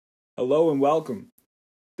Hello and welcome.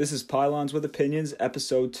 This is Pylons with Opinions,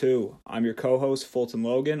 Episode 2. I'm your co-host, Fulton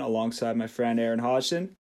Logan, alongside my friend Aaron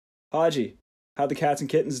Hodgson. Hodgie, how the cats and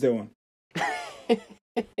kittens doing?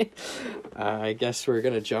 I guess we're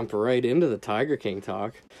gonna jump right into the Tiger King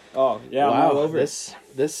talk. Oh, yeah, wow, I'm all over this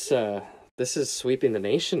is sweeping the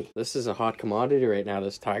nation. This is a hot commodity right now,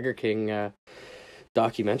 this Tiger King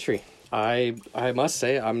documentary. I must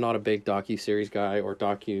say I'm not a big docu-series guy or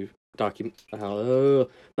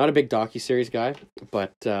not a big docu-series guy,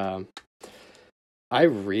 but I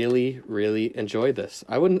really enjoyed this.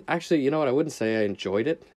 I wouldn't say I enjoyed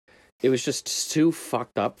it. It was just too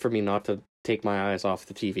fucked up for me not to take my eyes off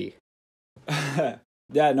the TV.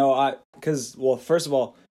 First of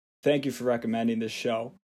all, thank you for recommending this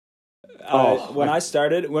show. When I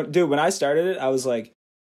started it, I was like,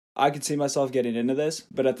 I could see myself getting into this,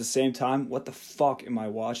 but at the same time, what the fuck am I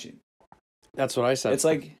watching? That's what I said.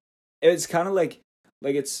 It's kind of like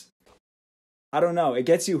it's, I don't know, it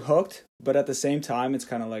gets you hooked, but at the same time, it's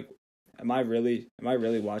kind of like, am I really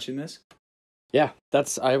watching this? Yeah,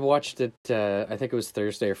 I watched it, I think it was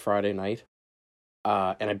Thursday or Friday night,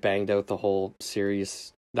 and I banged out the whole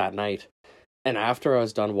series that night. And after I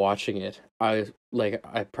was done watching it, I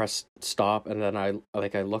pressed stop, and then I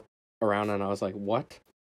looked around and I was like, what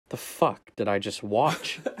the fuck did I just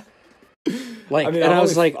watch? I'm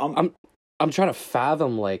trying to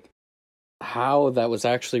fathom, how that was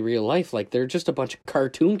actually real life. They're just a bunch of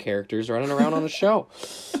cartoon characters running around on a show.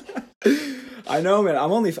 I know, man.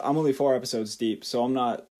 I'm only 4 episodes deep, so I'm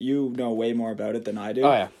not. You know way more about it than I do.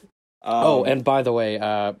 Oh yeah. And by the way,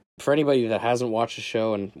 for anybody that hasn't watched the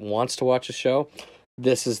show and wants to watch the show,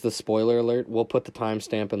 this is the spoiler alert. We'll put the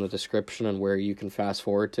timestamp in the description and where you can fast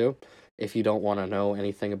forward to if you don't want to know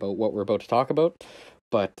anything about what we're about to talk about.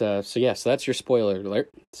 But so that's your spoiler alert.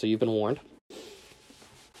 So you've been warned.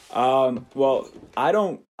 Well, I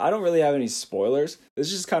don't really have any spoilers. This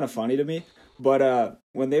is just kind of funny to me. But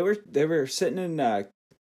when they were sitting in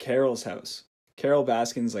Carol's house, Carol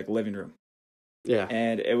Baskin's living room. Yeah.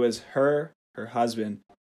 And it was her husband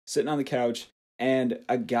sitting on the couch, and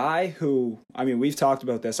a guy who, I mean, we've talked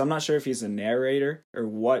about this. I'm not sure if he's a narrator or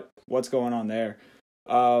what's going on there.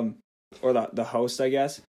 Or the host, I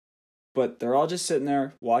guess. But they're all just sitting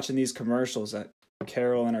there watching these commercials that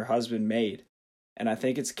Carol and her husband made. And I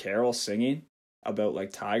think it's Carol singing about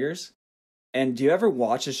tigers. And do you ever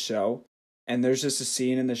watch a show and there's just a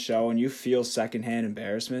scene in the show and you feel secondhand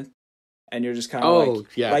embarrassment? And you're just kind of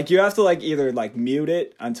you have to either mute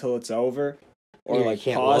it until it's over or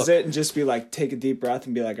pause it and just be take a deep breath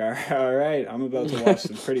and be all right, I'm about to watch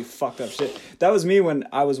some pretty fucked up shit. That was me when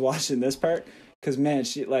I was watching this part, because man,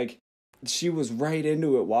 she was right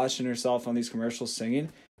into it, watching herself on these commercials singing,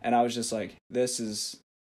 and I was just like, this is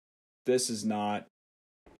not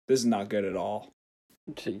good at all.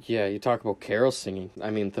 Yeah, you talk about Carol singing. I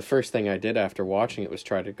mean, the first thing I did after watching it was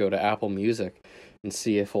try to go to Apple Music and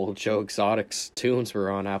see if old Joe Exotic's tunes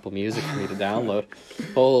were on Apple Music for me to download.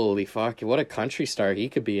 Holy fuck, what a country star he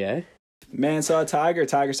could be, eh? Man saw a tiger,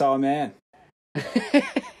 tiger saw a man.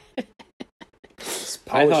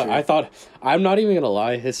 I thought, I'm not even gonna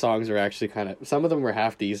lie, his songs are actually some of them were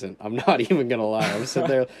half decent. I'm not even gonna lie. I'm sitting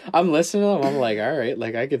there, I'm listening to them, I'm like, alright,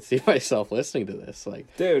 I could see myself listening to this.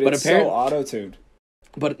 Dude, it's so auto-tuned.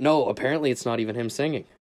 But no, apparently it's not even him singing.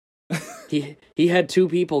 He had 2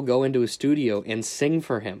 people go into his studio and sing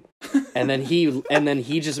for him. And then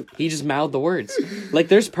he just mouthed the words.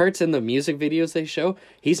 There's parts in the music videos they show,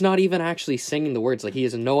 he's not even actually singing the words. He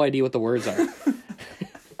has no idea what the words are.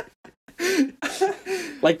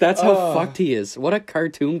 That's how fucked he is. What a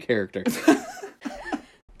cartoon character.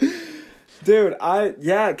 Dude,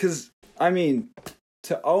 because, I mean,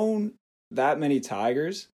 to own that many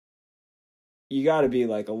tigers, you gotta be a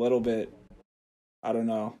little bit, I don't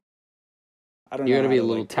know. You're gonna be a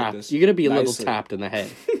little tapped. You're gonna be a little tapped in the head.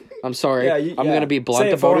 I'm sorry. I'm gonna be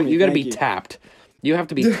blunt about it. You gotta be tapped. You have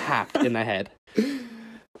to be tapped in the head.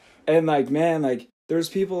 And man, there's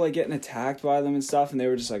people getting attacked by them and stuff, and they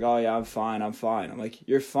were just oh yeah, I'm fine. I'm like,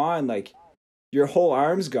 you're fine. Your whole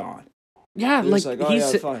arm's gone. Yeah, he's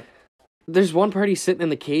I'm fine. There's one part he's sitting in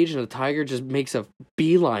the cage and the tiger just makes a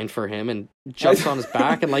beeline for him and jumps on his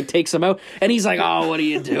back and takes him out. And he's like, oh, what are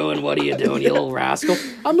you doing? What are you doing, you little rascal?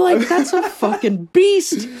 I'm like, that's a fucking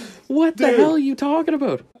beast. What the hell are you talking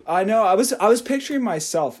about? I know. I was picturing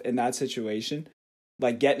myself in that situation,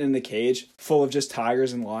 getting in the cage full of just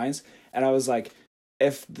tigers and lions. And I was like,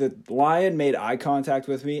 if the lion made eye contact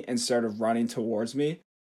with me and started running towards me,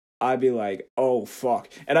 I'd be like, oh, fuck.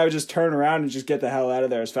 And I would just turn around and just get the hell out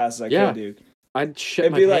of there as fast as I could, dude. I'd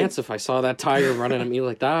shit my pants if I saw that tiger running at me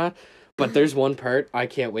like that. But there's one part I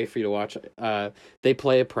can't wait for you to watch. They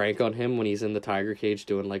play a prank on him when he's in the tiger cage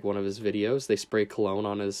doing like one of his videos. They spray cologne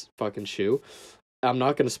on his fucking shoe. I'm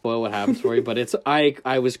not gonna spoil what happens for you, but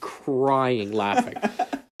I was crying laughing.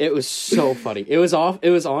 It was so funny. It was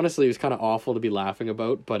honestly, it was kind of awful to be laughing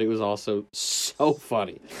about, but it was also so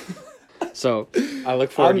funny. So I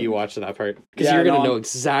look forward to you watching that part, because you're gonna know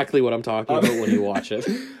exactly what I'm talking about when you watch it.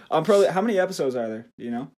 I'm probably. How many episodes are there? Do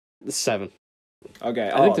you know? 7.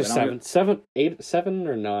 Okay, I think there's 7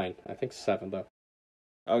 or 9. I think 7 though.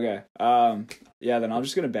 Okay. Yeah. Then I'm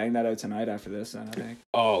just gonna bang that out tonight after this. Then I think.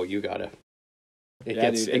 Oh, you got it. It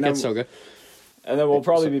Dude. gets so good. And then we'll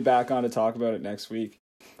probably be back on to talk about it next week.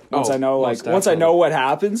 Once Oh, I know, most once I know what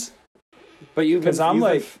happens. But Because I'm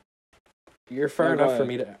like, you're fair enough for ahead.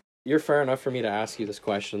 me to. You're fair enough for me to ask you this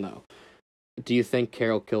question though. Do you think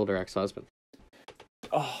Carol killed her ex-husband?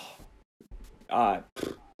 oh, I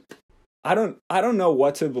don't know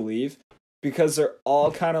what to believe, because they're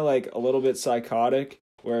all kind of like a little bit psychotic,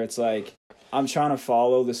 where it's like I'm trying to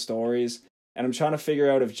follow the stories and I'm trying to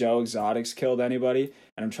figure out if Joe Exotic's killed anybody,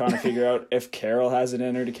 and I'm trying to figure out if Carol has it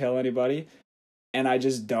in her to kill anybody, and I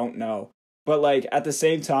just don't know. But like at the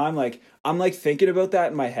same time, like I'm like thinking about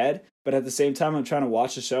that in my head, but at the same time I'm trying to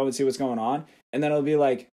watch the show and see what's going on, and then it'll be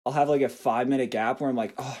like I'll have like a 5-minute gap where I'm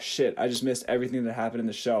like, oh shit, I just missed everything that happened in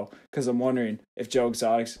the show, because I'm wondering if Joe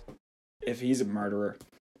Exotic's, if he's a murderer.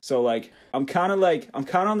 So like I'm kind of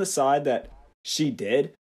on the side that she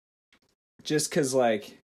did, just because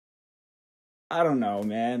like I don't know,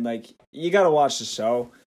 man, like you gotta watch the show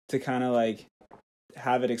to kind of like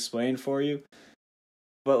have it explained for you.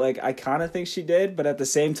 But like I kind of think she did, but at the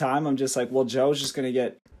same time I'm just like, well, Joe's just gonna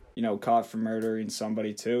get, caught for murdering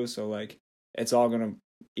somebody too, so like it's all gonna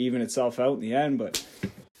even itself out in the end. But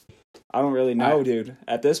I don't really know, dude.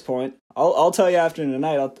 At this point, I'll tell you after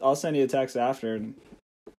tonight. I'll send you a text after, and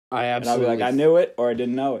I'll be like, I knew it or I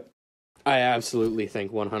didn't know it. I absolutely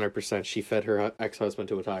think 100% she fed her ex-husband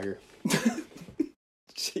to a tiger.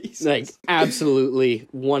 Jesus. Like, absolutely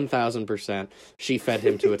 1,000%. She fed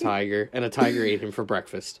him to a tiger, and a tiger ate him for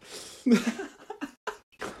breakfast.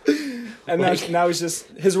 And now he's just,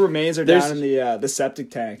 his remains are down in the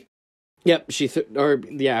septic tank. Yep,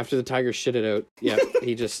 after the tiger shit it out. Yep,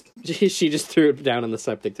 she just threw it down in the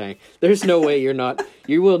septic tank. There's no way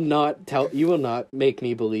you will not make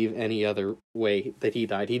me believe any other way that he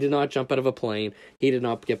died. He did not jump out of a plane. He did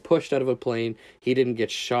not get pushed out of a plane. He didn't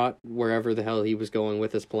get shot wherever the hell he was going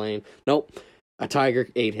with his plane. Nope. A tiger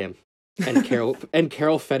ate him. And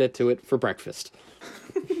Carol fed it to it for breakfast.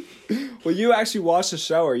 Well, you actually watched the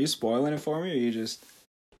show. Are you spoiling it for me, or are you just...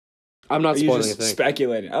 I'm not spoiling anything.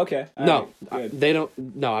 Speculating. Okay. No, they don't.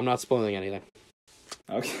 No, I'm not spoiling anything.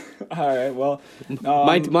 Okay. All right. Well,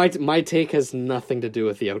 my take has nothing to do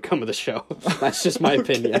with the outcome of the show. That's just my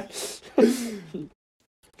opinion.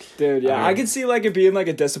 Dude, yeah, I could see like it being like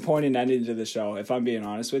a disappointing ending to the show. If I'm being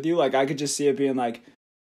honest with you, like I could just see it being like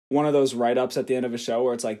one of those write-ups at the end of a show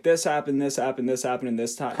where it's like this happened, and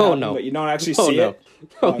this time. Oh no! But you don't actually see it.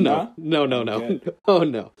 Oh no! No! Okay. Oh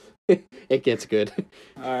no! It gets good.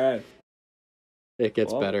 All right. It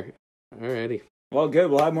gets better. Alrighty. Well,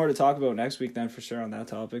 good. We'll have more to talk about next week then for sure on that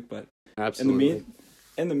topic. But absolutely.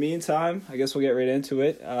 In the meantime, I guess we'll get right into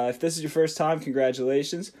it. If this is your first time,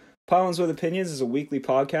 congratulations. Pylons with Opinions is a weekly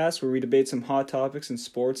podcast where we debate some hot topics in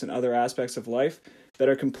sports and other aspects of life that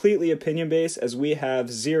are completely opinion-based, as we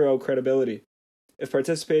have zero credibility. If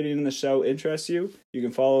participating in the show interests you, you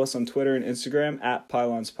can follow us on Twitter and Instagram at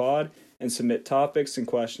PylonsPod and submit topics and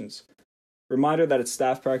questions. Reminder that it's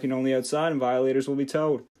staff parking only outside and violators will be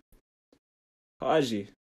towed. Haji,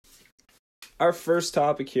 our first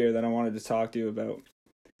topic here that I wanted to talk to you about.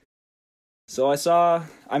 So it's all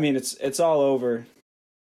over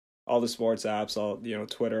all the sports apps, all,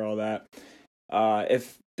 Twitter, all that.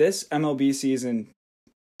 If this MLB season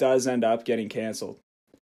does end up getting canceled,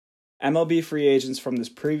 MLB free agents from this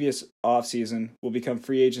previous offseason will become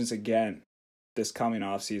free agents again this coming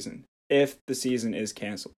offseason if the season is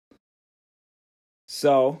canceled.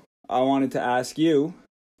 So, I wanted to ask you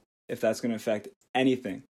if that's going to affect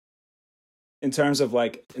anything in terms of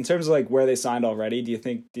where they signed already. Do you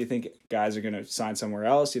think guys are going to sign somewhere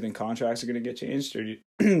else? Do you think contracts are going to get changed, or do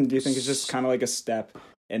you think it's just kind of like a step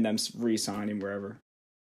in them re-signing wherever?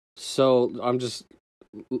 So, I'm just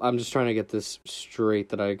trying to get this straight,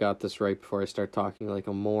 that I got this right before I start talking like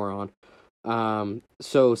a moron.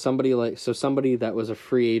 So somebody that was a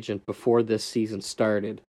free agent before this season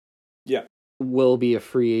started. Yeah. Will be a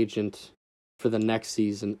free agent for the next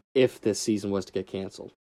season if this season was to get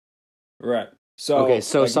canceled. Right. So okay,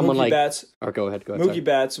 so someone Mookie Betts, go ahead. Mookie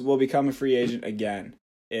Betts will become a free agent again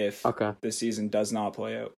if the season does not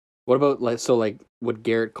play out. What about would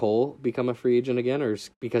Garrett Cole become a free agent again, or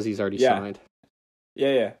because he's already Yeah. signed?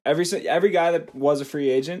 Yeah. Every guy that was a free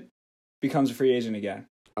agent becomes a free agent again.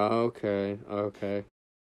 Okay. So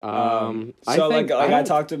I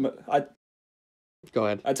talked to him. Go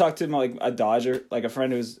ahead. I talked to him like a Dodger, like a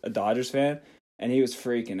friend who's a Dodgers fan, and he was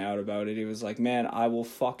freaking out about it. He was like, "Man, I will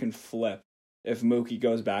fucking flip if Mookie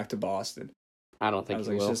goes back to Boston." I don't I think was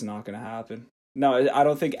he like, will. "It's just not going to happen." No, I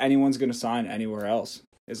don't think anyone's going to sign anywhere else.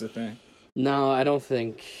 Is the thing. No, I don't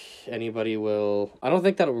think anybody will. I don't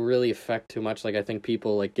think that'll really affect too much. Like, I think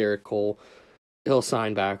people like Garrett Cole, he'll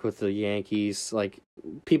sign back with the Yankees. Like,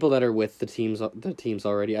 people that are with the teams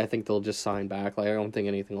already, I think they'll just sign back. Like, I don't think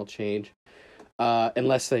anything will change.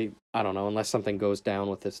 Unless something goes down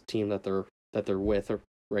with this team that they're with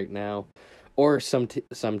right now, or some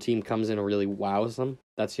team comes in and really wows them.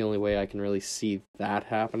 That's the only way I can really see that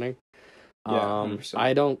happening. Yeah, 100%.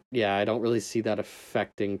 I don't really see that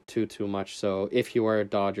affecting too much. So if you are a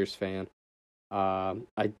Dodgers fan,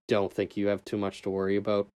 I don't think you have too much to worry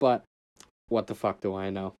about. But what the fuck do I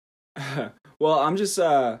know? Well, I'm just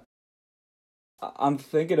I'm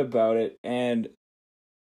thinking about it, and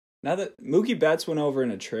now that Mookie Betts went over in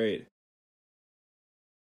a trade.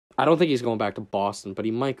 I don't think he's going back to Boston, but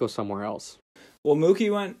he might go somewhere else. Well,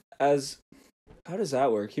 Mookie went as. How does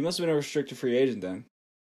that work? He must have been a restricted free agent then,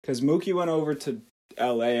 because Mookie went over to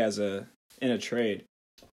L.A. in a trade.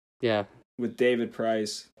 Yeah, with David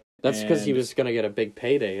Price. That's because he was going to get a big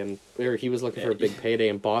payday, or he was looking for a big payday,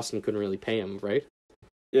 and Boston couldn't really pay him, right?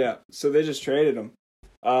 Yeah, so they just traded him.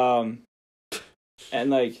 And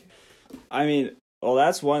like, I mean, well,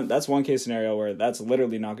 that's one case scenario where that's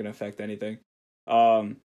literally not going to affect anything.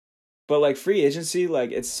 But like free agency,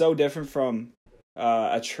 like it's so different from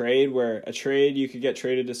a trade, where a trade you could get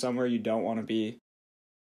traded to somewhere you don't want to be.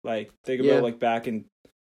 Like think about like back in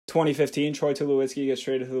 2015, Troy Tulowitzki gets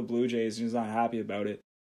traded to the Blue Jays and he's not happy about it.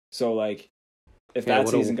 So like, if that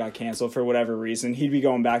season got canceled for whatever reason, he'd be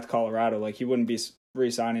going back to Colorado. Like he wouldn't be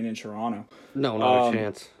re-signing in Toronto. No, not a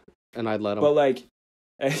chance. And I'd let him. But like,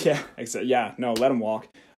 no, let him walk.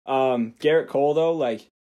 Garrett Cole though, like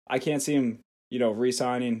I can't see him,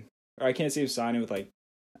 re-signing, or I can't see him signing with like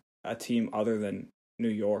a team other than New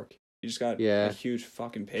York. He just got a huge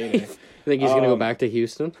fucking payday. You think he's gonna go back to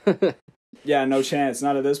Houston? Yeah, no chance.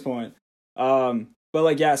 Not at this point. But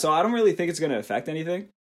like, yeah, so I don't really think it's gonna affect anything.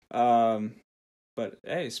 But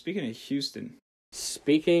hey, speaking of Houston.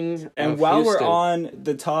 While we're on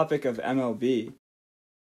the topic of MLB,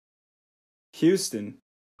 Houston,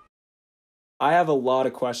 I have a lot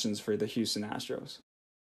of questions for the Houston Astros.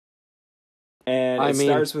 And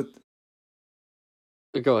starts with...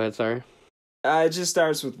 Go ahead, sorry. It just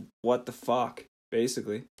starts with what the fuck,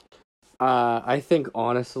 basically. I think,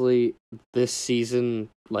 honestly, this season,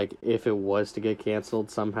 like, if it was to get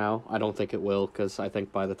canceled somehow, I don't think it will, because I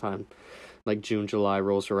think by the time, like, June, July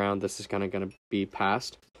rolls around, this is kind of going to be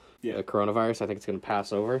past. Yeah. The coronavirus, I think it's going to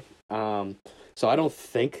pass over. So I don't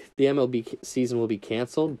think the MLB season will be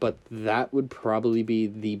canceled, but that would probably be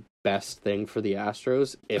the best thing for the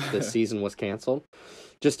Astros if the season was canceled.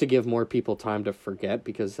 Just to give more people time to forget,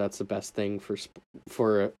 because that's the best thing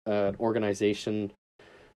for an organization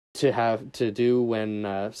to have to do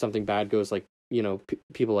when something bad goes, like,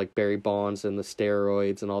 people like Barry Bonds and the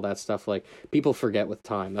steroids and all that stuff. Like, people forget with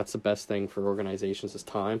time. That's the best thing for organizations, is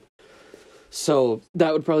time. So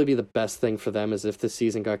that would probably be the best thing for them, is if the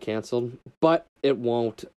season got canceled, but it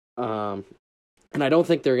won't. And I don't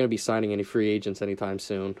think they're going to be signing any free agents anytime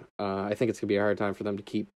soon. I think it's going to be a hard time for them to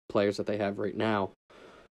keep players that they have right now.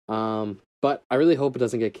 But I really hope it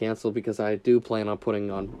doesn't get canceled, because I do plan on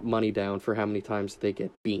putting on money down for how many times they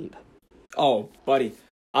get beamed. Oh, buddy.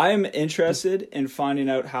 I'm interested in finding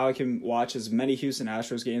out how I can watch as many Houston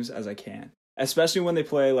Astros games as I can, especially when they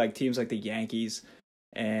play like teams like the Yankees.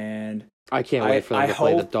 And I can't wait for them to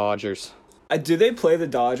play the Dodgers. Do they play the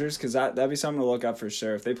Dodgers? Because that'd be something to look up for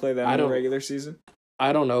sure. If they play them in the regular season.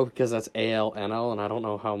 I don't know, because that's AL, NL, and I don't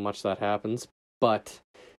know how much that happens. But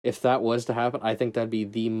if that was to happen, I think that'd be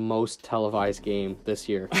the most televised game this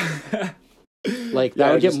year. Like,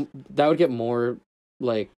 that would get more,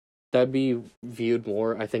 like, that'd be viewed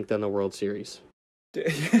more, I think, than the World Series.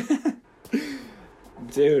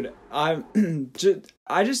 Dude, I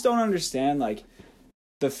just don't understand, like,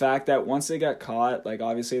 the fact that once they got caught, like,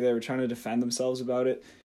 obviously they were trying to defend themselves about it,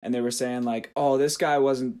 and they were saying, like, oh, this guy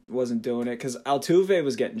wasn't doing it, because Altuve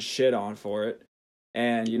was getting shit on for it,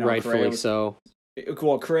 and, rightfully so.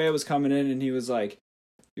 Well, Correa was coming in, and he was like,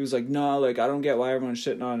 no, like, I don't get why everyone's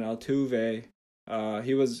shitting on Altuve.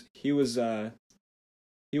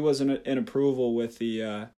 He wasn't in approval with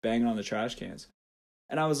the banging on the trash cans.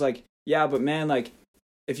 And I was like, yeah, but man, like,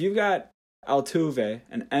 if you've got Altuve,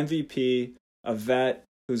 an MVP, a vet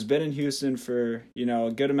who's been in Houston for,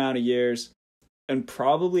 a good amount of years and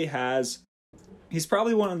he's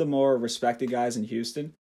probably one of the more respected guys in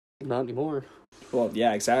Houston. Not anymore. Well,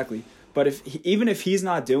 yeah, exactly. But even if he's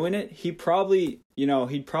not doing it, he'd probably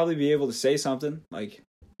be able to say something like,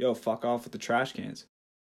 "Yo, fuck off with the trash cans."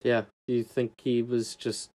 Yeah, you think he was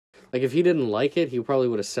just like, if he didn't like it, he probably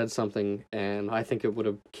would have said something, and I think it would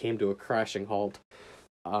have came to a crashing halt.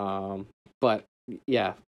 But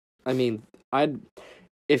yeah, I mean,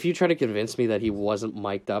 if you try to convince me that he wasn't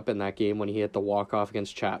mic'd up in that game when he hit the walk-off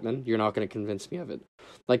against Chapman, you're not going to convince me of it.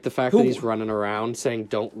 Like, the fact that he's running around saying,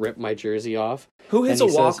 "Don't rip my jersey off." Who hits a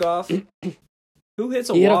walk-off? Who hits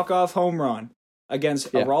a walk-off home run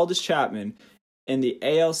against Aroldis Chapman in the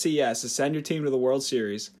ALCS to send your team to the World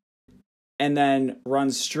Series, and then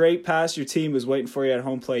runs straight past your team who's waiting for you at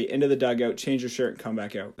home plate, into the dugout, change your shirt, and come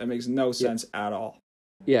back out? That makes no sense at all.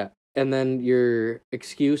 Yeah, and then your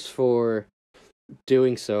excuse for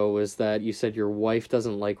doing so was that you said your wife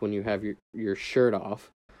doesn't like when you have your shirt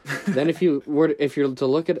off. Then if you're to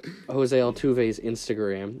look at Jose Altuve's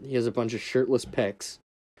Instagram, he has a bunch of shirtless pics.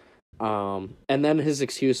 And then his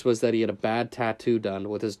excuse was that he had a bad tattoo done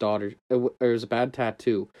with his daughter. It was a bad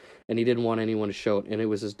tattoo, and he didn't want anyone to show it, and it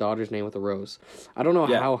was his daughter's name with a rose. I don't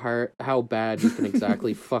know how bad you can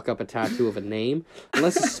exactly fuck up a tattoo of a name,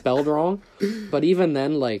 unless it's spelled wrong. But even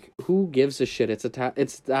then, like, who gives a shit?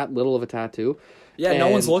 It's that little of a tattoo. Yeah, no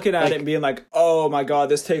one's looking at it and being like, "Oh my god,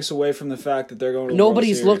 this takes away from the fact that they're going to the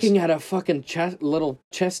Nobody's World Series." looking at a fucking little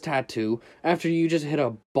chest tattoo after you just hit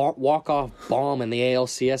a walk-off bomb in the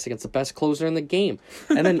ALCS against the best closer in the game.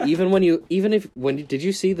 And then did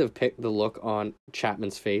you see the look on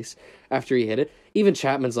Chapman's face after he hit it? Even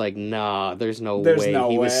Chapman's like, "Nah, there's no way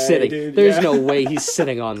he was sitting. Dude, there's no way he's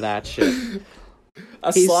sitting on that shit."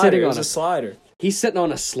 A slider. He's sitting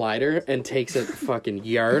on a slider and takes a fucking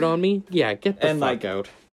yard on me? Yeah, get the fuck out.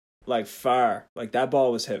 Like far. Like that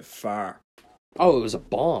ball was hit far. Oh, it was a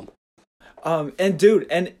bomb. And dude,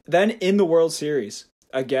 and then in the World Series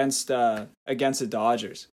against the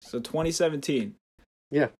Dodgers. So 2017.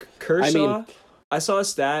 Yeah. Kershaw, I saw a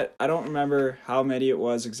stat. I don't remember how many it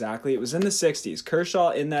was exactly. It was in the 60s. Kershaw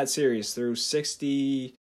in that series threw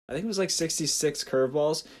 60, I think it was like 66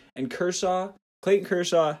 curveballs. And Clayton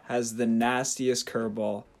Kershaw has the nastiest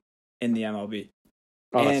curveball in the MLB.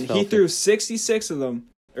 Oh, and he threw 66 of them,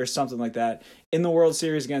 or something like that, in the World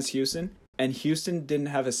Series against Houston, and Houston didn't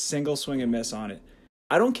have a single swing and miss on it.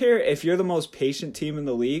 I don't care if you're the most patient team in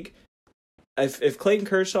the league. If Clayton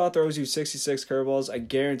Kershaw throws you 66 curveballs, I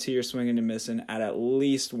guarantee you're swinging and missing at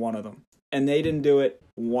least one of them. And they didn't do it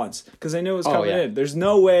once because they knew it was coming in. There's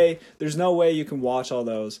no way you can watch all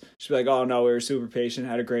those. Just be like, "Oh no, we were super patient,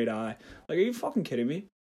 had a great eye." Like, are you fucking kidding me?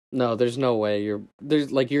 No, there's no way you're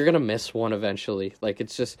gonna miss one eventually. Like,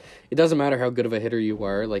 it doesn't matter how good of a hitter you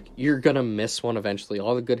are. Like, you're gonna miss one eventually.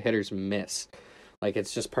 All the good hitters miss. Like,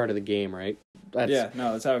 it's just part of the game, right?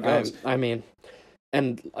 That's how it goes. I mean,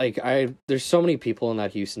 and like there's so many people in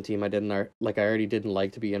that Houston team I already didn't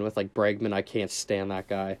like to begin with. Like Bregman, I can't stand that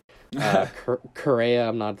guy. Correa,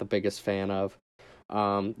 I'm not the biggest fan of.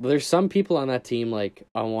 There's some people on that team, like,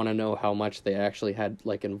 I want to know how much they actually had,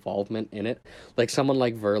 like, involvement in it. Like, someone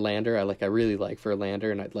like Verlander, I really like Verlander,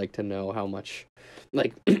 and I'd like to know how much,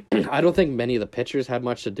 like, I don't think many of the pitchers had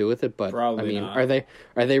much to do with it, but, Probably I mean, not.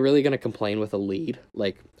 are they really going to complain with a lead?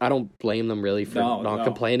 Like, I don't blame them really for not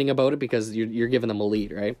complaining about it, because you're giving them a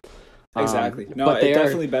lead, right? Exactly. But it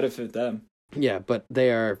definitely benefit them. Yeah, but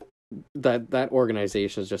they are, that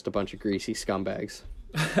organization is just a bunch of greasy scumbags.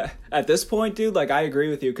 At this point, dude, like, I agree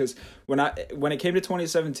with you, because when it came to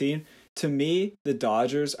 2017, to me, the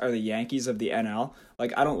Dodgers are the Yankees of the NL.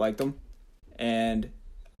 Like, I don't like them, and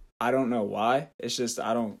I don't know why. It's just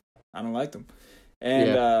I don't like them.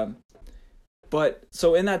 And but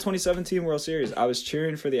so in that 2017 World Series, I was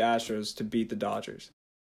cheering for the Astros to beat the Dodgers.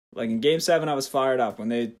 Like, in Game 7, I was fired up when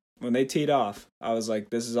they teed off. I was like,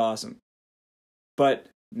 this is awesome. But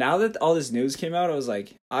now that all this news came out, I was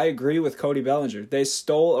like, I agree with Cody Bellinger. They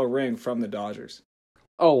stole a ring from the Dodgers.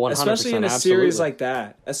 Oh, 100%. Especially in a series like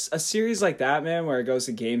that. A series like that, man, where it goes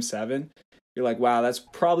to Game 7. You're like, wow, that's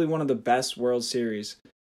probably one of the best World Series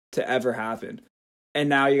to ever happen. And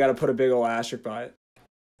now you got to put a big old asterisk by it.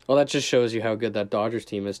 Well, that just shows you how good that Dodgers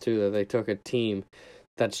team is, too, that they took a team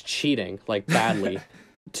that's cheating, like, badly,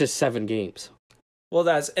 to 7 games. Well,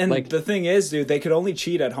 the thing is, dude, they could only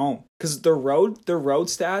cheat at home because their road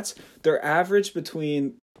stats, their average at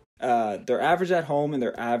home and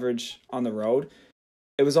their average on the road,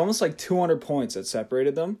 it was almost like 200 points that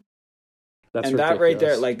separated them. That's and ridiculous. that right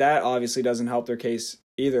there, like, that obviously doesn't help their case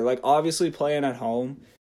either. Like, obviously, playing at home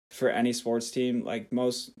for any sports team, like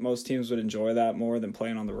most teams would enjoy that more than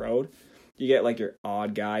playing on the road. You get like your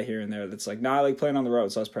odd guy here and there that's like, nah, I like playing on the road,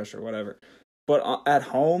 it's less pressure, whatever. But at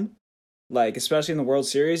home, like especially in the World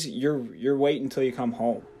Series, you're waiting until you come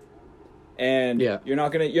home, and you're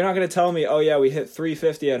not gonna tell me, oh yeah, we hit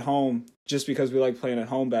 350 at home just because we like playing at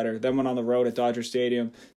home better. Then when on the road at Dodger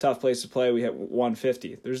Stadium, tough place to play, we hit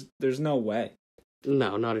 150. There's no way.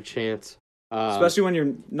 No, not a chance. Especially when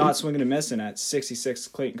you're not swinging and missing at 66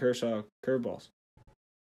 Clayton Kershaw curveballs.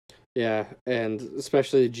 Yeah, and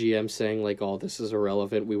especially the GM saying like, "Oh, this is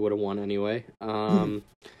irrelevant. We would have won anyway."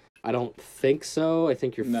 I don't think so. I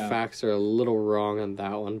think your facts are a little wrong on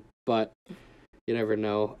that one, but you never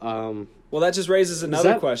know. Well, that just raises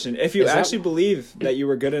another question. If you actually believe that you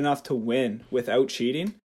were good enough to win without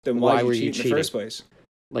cheating, then why did you cheat in the first place?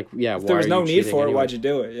 Like, yeah, if there was no need for it, why'd you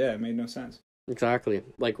do it? Yeah, it made no sense. Exactly.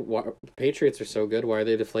 Like, Patriots are so good. Why are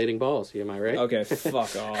they deflating balls? Am I right? Okay,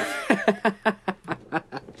 fuck off.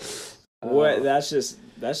 What? That's just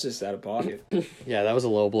out of pocket. Yeah, that was a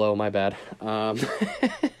low blow. My bad.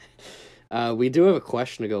 We do have a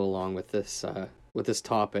question to go along with this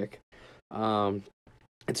topic.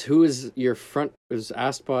 It's who is your front? It was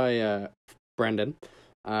asked by Brendan.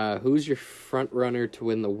 Who's your front runner to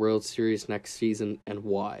win the World Series next season and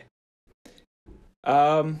why?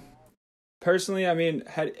 Personally, I mean,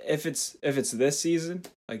 if it's this season,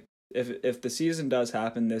 like if the season does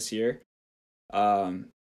happen this year,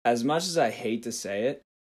 as much as I hate to say it,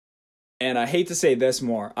 and I hate to say this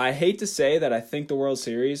more, I hate to say that I think the World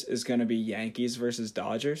Series is going to be Yankees versus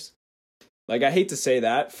Dodgers. Like, I hate to say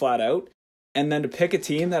that flat out, and then to pick a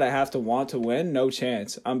team that I have to want to win, no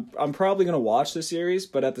chance. I'm probably going to watch the series,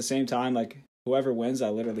 but at the same time, like, whoever wins, I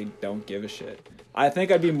literally don't give a shit. I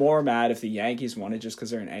think I'd be more mad if the Yankees won it just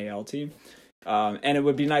because they're an AL team. And it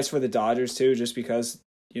would be nice for the Dodgers, too, just because,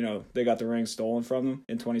 you know, they got the ring stolen from them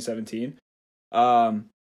in 2017. But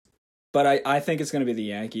I think it's going to be the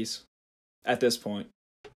Yankees at this point.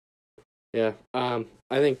 Yeah. I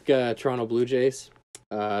think Toronto Blue Jays,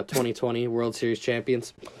 2020 World Series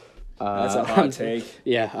champions. That's a hot take.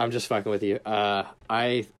 Yeah, I'm just fucking with you.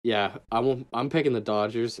 I'm picking the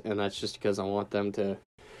Dodgers, and that's just because I want to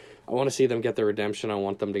see them get their redemption. I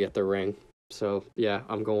want them to get their ring. So yeah,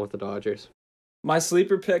 I'm going with the Dodgers. My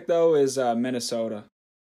sleeper pick though is Minnesota.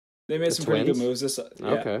 They made some pretty good moves this. Yeah.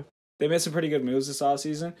 Okay. They made some pretty good moves this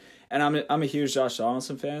offseason, and I'm a huge Josh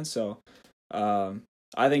Donaldson fan, so I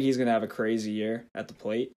think he's gonna have a crazy year at the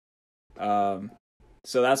plate. So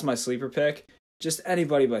that's my sleeper pick. Just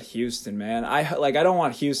anybody but Houston, man. I don't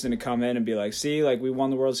want Houston to come in and be like, see, like we won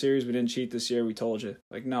the World Series, we didn't cheat this year, we told you.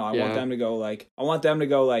 Like, no, I want them to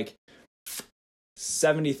go like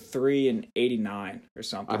 73-89 or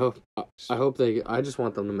something. I just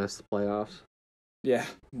want them to miss the playoffs. Yeah,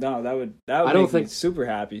 no, that would make me super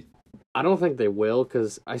happy. I don't think they will,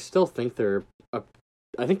 because I still think they're a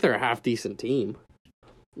half decent team.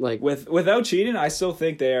 Like without cheating, I still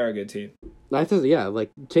think they are a good team. I think, yeah,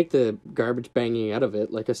 like take the garbage banging out of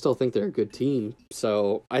it. Like I still think they're a good team.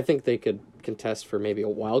 So I think they could contest for maybe a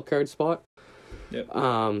wild card spot. Yep.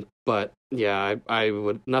 But yeah, I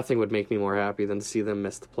would. Nothing would make me more happy than to see them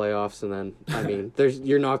miss the playoffs. And then, I mean,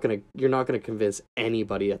 you're not gonna convince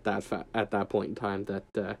anybody at that point in time that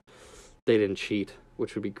they didn't cheat,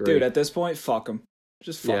 which would be great. Dude, at this point, fuck them.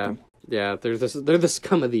 Just fuck them. Yeah, they're the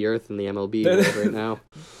scum of the earth in the MLB right now.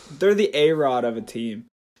 They're the A-Rod of a team.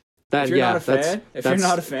 If you're not a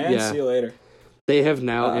fan, see you later. They have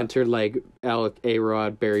now entered like Alec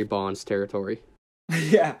A-Rod, Barry Bonds territory.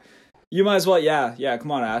 Yeah, you might as well. Yeah. Come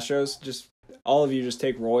on, Astros. Just all of you, just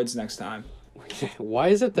take roids next time. Why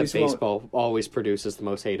is it that baseball always produces the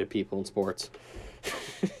most hated people in sports?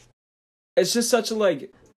 It's just such a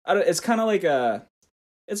it's kind of like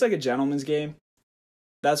it's like a gentleman's game.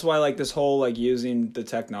 That's why this whole using the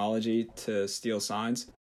technology to steal signs.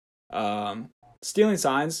 Stealing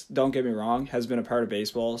signs, don't get me wrong, has been a part of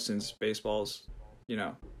baseball since baseball's, been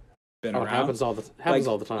around. It happens all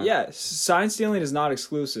the time. Yeah, sign stealing is not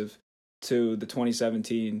exclusive to the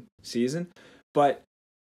 2017 season, but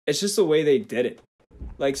it's just the way they did it.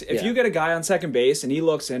 If you get a guy on second base and he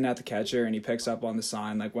looks in at the catcher and he picks up on the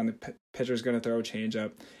sign, when the pitcher's going to throw a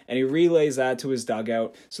changeup, and he relays that to his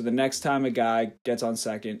dugout, so the next time a guy gets on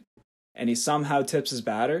second and he somehow tips his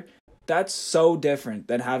batter, that's so different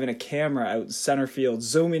than having a camera out in center field,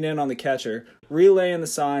 zooming in on the catcher, relaying the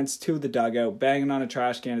signs to the dugout, banging on a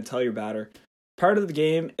trash can to tell your batter. Part of the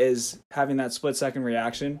game is having that split-second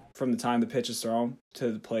reaction from the time the pitch is thrown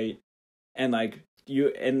to the plate, and you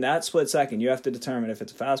in that split second, you have to determine if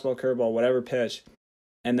it's a fastball, curveball, whatever pitch,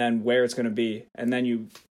 and then where it's going to be, and then you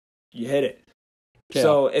hit it. Yeah.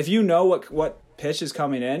 So if you know what pitch is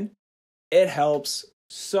coming in, it helps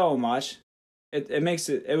so much. It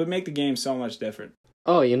would make the game so much different.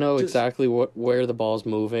 Oh, you know exactly where the ball's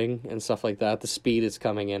moving and stuff like that. The speed it's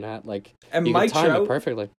coming in at, like, and you Mike can time Trout it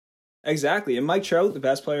perfectly. Exactly, and Mike Trout, the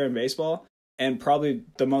best player in baseball, and probably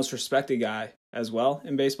the most respected guy as well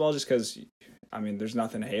in baseball, just because, I mean, there's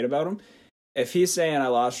nothing to hate about him. If he's saying I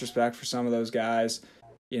lost respect for some of those guys,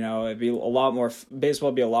 you know, it'd be a lot more. Baseball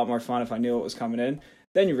would be a lot more fun if I knew what was coming in.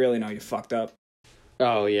 Then you really know you fucked up.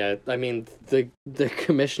 Oh yeah, I mean the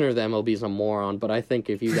commissioner of the MLB is a moron, but I think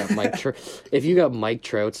if you got Mike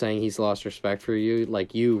Trout saying he's lost respect for you,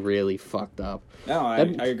 like, you really fucked up. No, I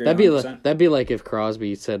agree. That'd be like if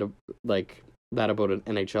Crosby said like that about an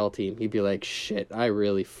NHL team. He'd be like, "Shit, I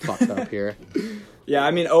really fucked up here." Yeah, I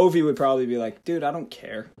mean, Ovi would probably be like, "Dude, I don't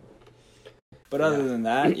care." But other than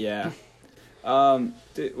that, yeah.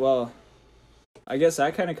 Well, I guess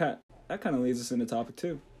that kind of leads us into topic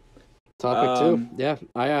 2. Topic 2. Yeah,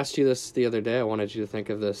 I asked you this the other day. I wanted you to think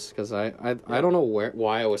of this because I don't know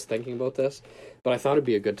why I was thinking about this, but I thought it'd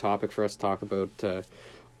be a good topic for us to talk about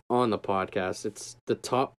on the podcast. It's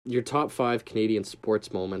your top 5 Canadian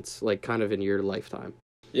sports moments, like, kind of in your lifetime.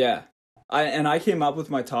 Yeah, I came up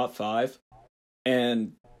with my top 5,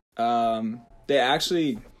 and they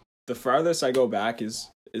actually, the farthest I go back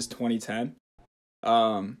is 2010,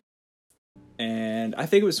 and I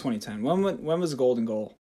think it was 2010. When was the Golden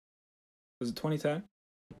Goal? Was it 2010?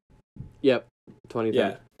 Yep, 2010.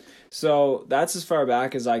 Yeah. So that's as far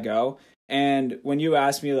back as I go. And when you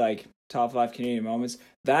ask me, like, top 5 Canadian moments,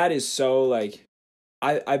 that is so, like,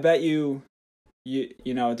 I bet you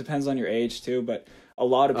know, it depends on your age too, but a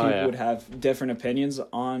lot of people would have different opinions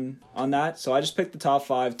on that. So I just picked the top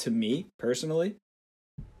 5 to me personally.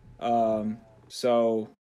 So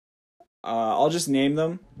I'll just name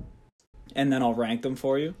them and then I'll rank them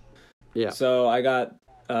for you. Yeah. So I got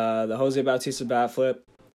the Jose Bautista bat flip,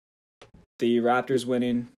 the Raptors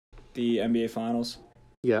winning the NBA Finals.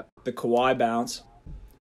 Yeah. The Kawhi bounce.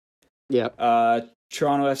 Yeah.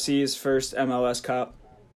 Toronto FC's first MLS Cup.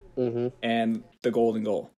 Mm-hmm. And the Golden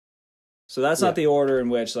Goal. So that's not the order in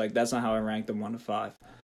which, like, that's not how I ranked them 1 to 5.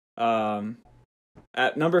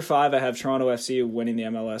 At number 5, I have Toronto FC winning the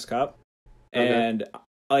MLS Cup. Okay. And,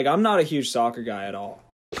 like, I'm not a huge soccer guy at all.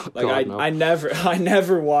 Like, I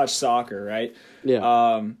never watch soccer, right?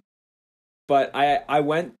 Yeah. But I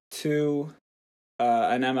went to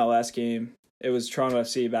an MLS game. It was Toronto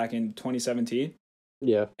FC back in 2017.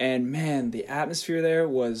 Yeah. And man, the atmosphere there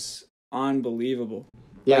was unbelievable.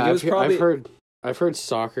 Yeah, like, it was I've heard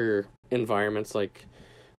soccer environments like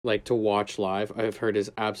to watch live, I've heard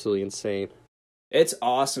is absolutely insane. It's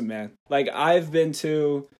awesome, man. Like, I've been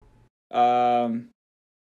to the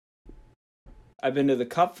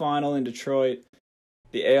Cup final in Detroit,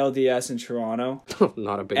 the ALDS in Toronto.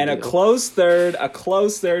 Not a big deal. And a close third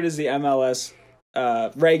is the MLS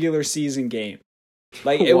regular season game.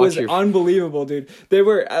 Like, it was unbelievable, dude. They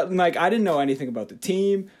were, like, I didn't know anything about the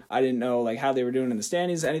team. I didn't know, like, how they were doing in the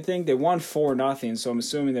standings, anything. They won 4-0, so I'm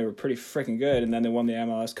assuming they were pretty freaking good. And then they won the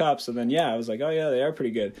MLS Cup. So then, yeah, I was like, oh, yeah, they are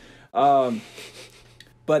pretty good. But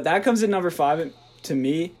that comes in number 5 to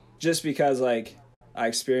me, just because, like, I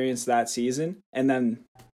experienced that season. And then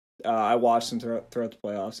I watched them throughout the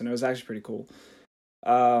playoffs, and it was actually pretty cool.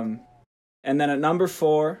 And then at number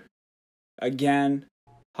 4, again,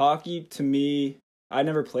 hockey to me, I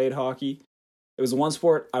never played hockey. It was the one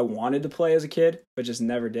sport I wanted to play as a kid, but just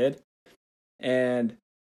never did. And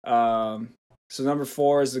so number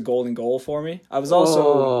 4 is the Golden Goal for me. I was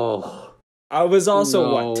also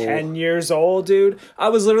 10 years old, dude. I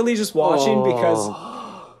was literally just watching because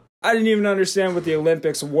I didn't even understand what the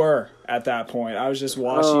Olympics were at that point. I was just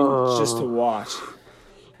watching just to watch.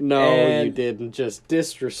 No, you didn't. Just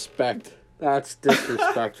disrespect. That's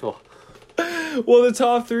disrespectful. Well, the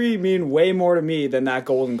top 3 mean way more to me than that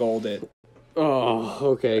Golden Goal did. Oh,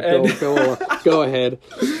 okay. Go ahead.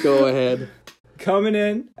 Go ahead. Coming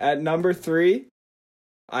in at number 3,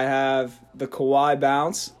 I have the Kawhi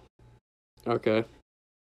bounce. Okay.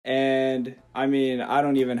 And, I mean, I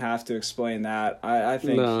don't even have to explain that. I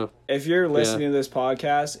think if you're listening to this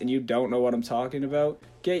podcast and you don't know what I'm talking about,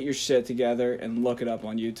 get your shit together and look it up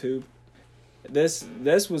on YouTube. This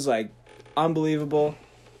was, like, unbelievable.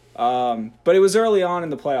 But it was early on in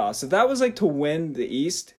the playoffs. If that was, like, to win the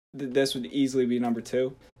East, this would easily be number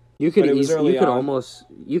 2. You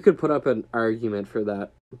could put up an argument for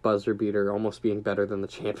that buzzer beater almost being better than the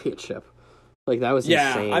championship. Like, that was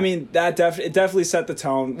insane. Yeah, I mean, it definitely set the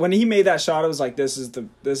tone. When he made that shot, I was like, this is the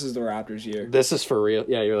Raptors' year. This is for real.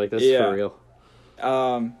 Yeah, you're like, this is for real.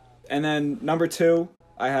 And then number 2,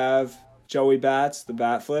 I have Joey Bats, the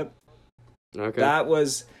bat flip. Okay. That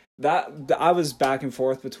was I was back and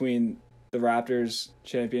forth between the Raptors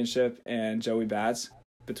championship and Joey Bats,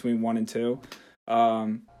 between 1 and 2.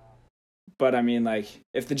 But I mean, like,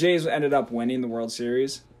 if the Jays ended up winning the World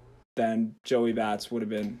Series, then Joey Bats would have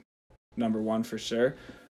been number 1 for sure.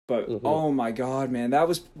 But oh my god, man, it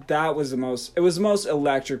was the most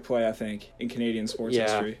electric play, I think, in Canadian sports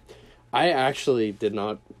history. I actually did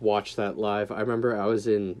not watch that live. I remember I was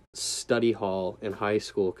in study hall in high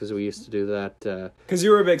school because we used to do that. Because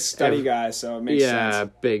you were a big study guy, so it makes sense. Yeah,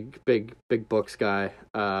 big books guy.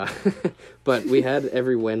 But we had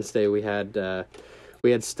every Wednesday we had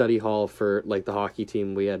study hall for like the hockey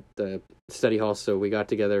team. We had study hall, so we got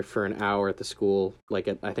together for an hour at the school. Like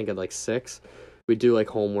I think at like 6. We'd do like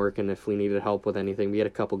homework, and if we needed help with anything, we had a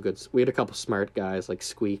couple smart guys like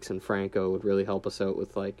Squeaks and Franco would really help us out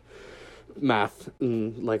with like math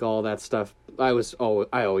and like all that stuff. I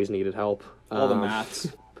always needed help. All the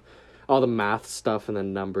maths. All the math stuff, and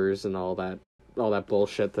then numbers and all that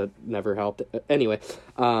bullshit that never helped. Anyway,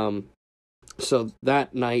 so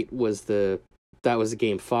that night was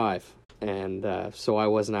game 5, and so I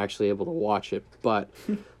wasn't actually able to watch it, but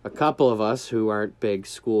a couple of us who aren't big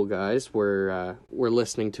school guys were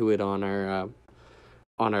listening to it on our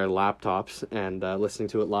laptops and listening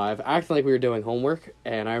to it live, acting like we were doing homework.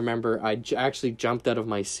 And I remember I actually jumped out of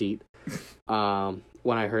my seat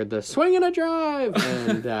when I heard the swing and a drive,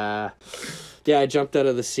 and I jumped out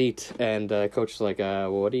of the seat, and coach was like,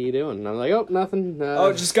 what are you doing? And I'm like, oh, nothing.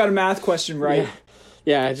 Just got a math question right.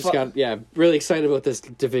 Yeah, I just got really excited about this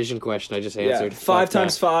division question I just answered. 5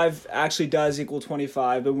 times 5 actually does equal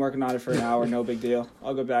 25. Been working on it for an hour, no big deal.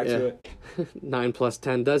 I'll go back to it. 9 plus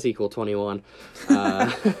 10 does equal 21.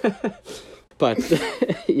 But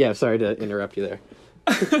yeah, sorry to interrupt you there.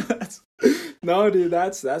 No, dude,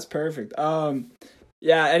 that's perfect.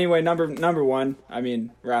 Anyway, number 1, I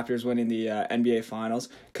mean, Raptors winning the NBA Finals.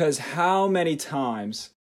 Because how many times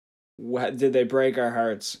did they break our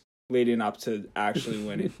hearts leading up to actually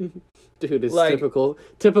winning? Dude, it's like,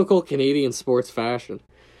 typical Canadian sports fashion.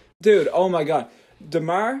 Dude, oh my god.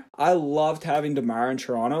 DeMar, I loved having DeMar in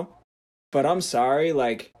Toronto, but I'm sorry,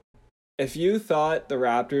 like, if you thought the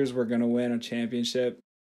Raptors were going to win a championship,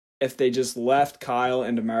 if they just left Kyle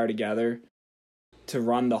and DeMar together to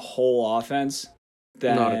run the whole offense,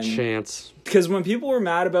 then... Not a chance. Because when people were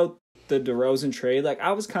mad about the DeRozan trade, like,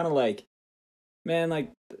 I was kind of like, man, like,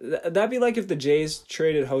 that'd be like if the Jays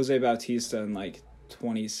traded Jose Bautista in like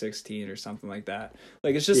 2016 or something like that.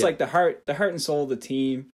 Like, it's just like the heart and soul of the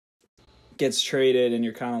team gets traded, and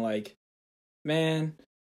you're kind of like, man.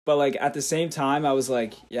 But like at the same time, I was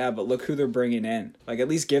like, yeah, but look who they're bringing in. Like, at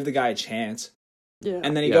least give the guy a chance. Yeah,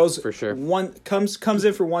 and then he goes for sure. Comes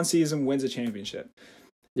in for one season, wins a championship.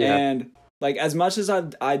 Yeah. And like, as much as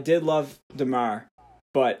I did love DeMar,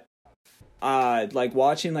 but like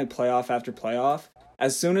watching like playoff after playoff,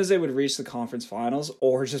 as soon as they would reach the conference finals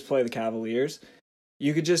or just play the Cavaliers,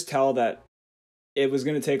 you could just tell that it was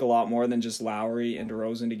going to take a lot more than just Lowry and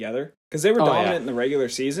DeRozan together, because they were dominant in the regular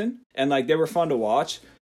season and like they were fun to watch.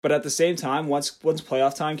 But at the same time, once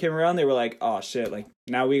playoff time came around, they were like, oh shit, like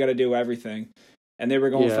now we got to do everything. And they were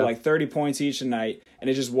going for like 30 points each a night, and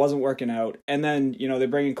it just wasn't working out. And then, you know, they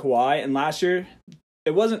bring in Kawhi, and last year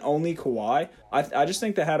it wasn't only Kawhi. I just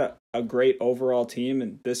think they had a great overall team,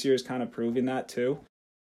 and this year is kind of proving that too.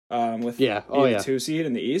 With the 2 seed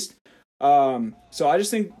in the East. So I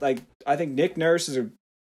just think I think Nick Nurse is an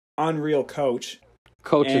unreal coach.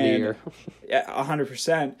 Coach of the year. Yeah,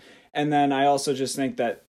 100%. And then I also just think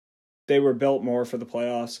that they were built more for the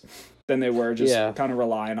playoffs than they were just kind of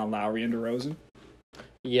relying on Lowry and DeRozan.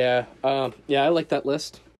 Yeah. I like that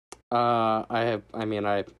list. I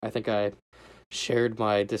think I shared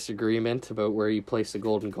my disagreement about where you place the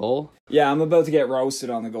golden goal. Yeah, I'm about to get roasted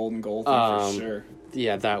on the golden goal thing for sure.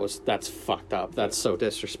 Yeah, that's fucked up. That's so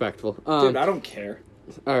disrespectful. Dude, I don't care.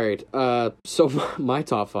 All right. So my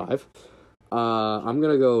top 5. I'm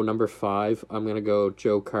gonna go number 5. I'm gonna go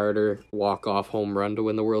Joe Carter walk-off home run to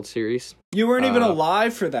win the World Series. You weren't even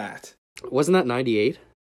alive for that. Wasn't that 98?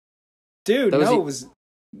 Dude, it was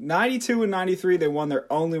 92 and 93. They won their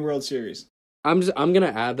only World Series. I'm gonna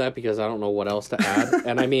add that because I don't know what else to add,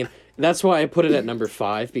 and I mean that's why I put it at number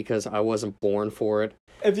 5, because I wasn't born for it.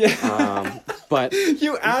 But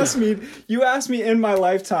you asked me in my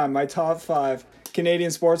lifetime my top 5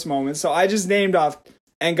 Canadian sports moments, so I just named off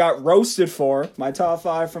and got roasted for my top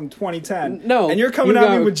 5 from 2010. No, and you're coming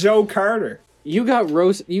at me with Joe Carter. You got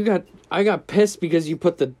roast. I got pissed because you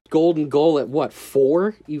put the golden goal at what,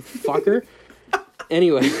 4? You fucker.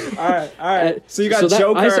 Anyway. All right. So you got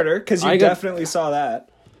Joe Carter, because you definitely saw that.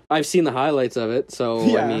 I've seen the highlights of it, so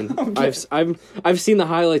Yeah, I mean, okay. I've seen the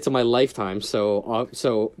highlights of my lifetime.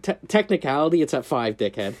 So technicality, it's at 5,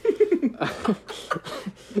 dickhead.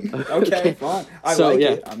 Okay, fine. I So, like yeah.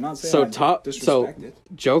 it. I'm not saying So I disrespect it.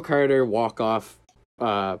 Joe Carter walk off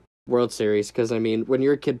World Series, because I mean, when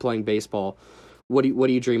you're a kid playing baseball, what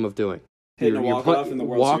do you dream of doing? Hitting a walk-off in the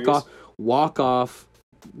World Series? Walk off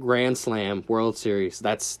Grand Slam World Series.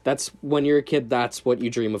 That's when you're a kid, that's what you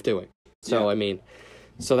dream of doing. So Yeah. I mean,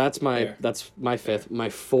 so that's my fifth. My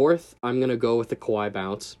fourth, I'm gonna go with the Kawhi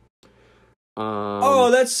bounce.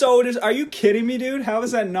 That's so. Are you kidding me, dude? How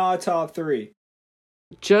is that not top 3?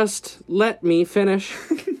 Just let me finish.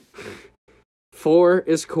 4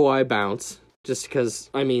 is Kawhi bounce, just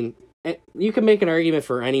because, I mean, you can make an argument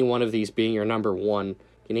for any one of these being your number 1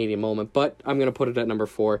 Canadian moment, but I'm gonna put it at number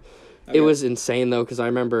 4. Okay. It was insane though, because I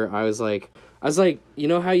remember I was like, you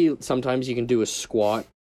know how you sometimes you can do a squat,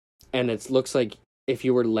 and it looks like if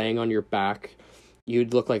you were laying on your back,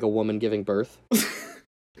 you'd look like a woman giving birth.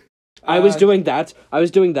 I was doing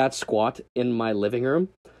that squat in my living room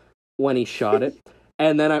when he shot it.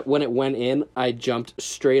 And then when it went in, I jumped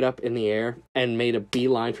straight up in the air and made a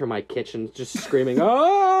beeline for my kitchen, just screaming,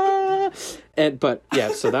 "Ah!" But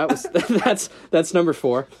yeah, so that's number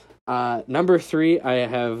 4. Number 3, I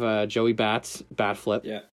have Joey Bat's bat flip.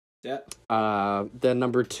 Yeah. Then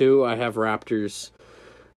number 2, I have Raptors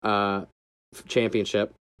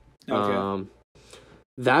championship. Okay.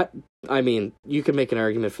 That, I mean, you can make an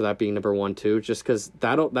argument for that being number 1 too, just because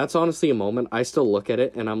that's honestly a moment I still look at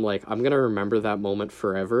it and I'm like, I'm gonna remember that moment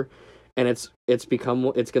forever, and it's gonna become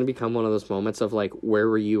one of those moments of like, where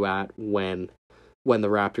were you at when the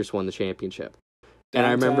Raptors won the championship? And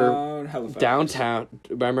I remember downtown.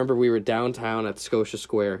 I remember we were downtown at Scotia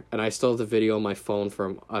Square, and I still have the video on my phone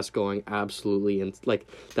from us going absolutely like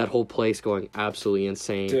that whole place going absolutely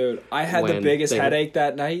insane. Dude, I had the biggest headache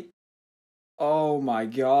that night. Oh my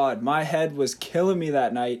god, my head was killing me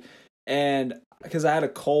that night, and because I had a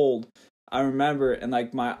cold, I remember, and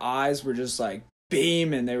like my eyes were just like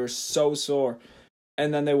beaming. They were so sore,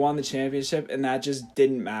 and then they won the championship, and that just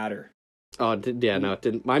didn't matter. Oh, yeah, no, it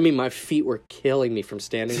didn't. I mean, my feet were killing me from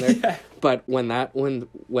standing there. Yeah. But when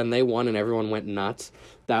they won and everyone went nuts,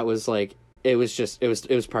 that was like, it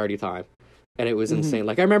was party time, and it was insane.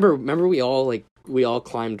 Like I remember we all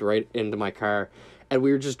climbed right into my car, and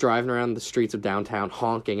we were just driving around the streets of downtown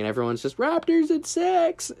honking, and everyone's just Raptors at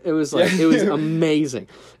 6. It was like, it was amazing.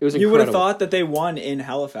 It was incredible. You would have thought that they won in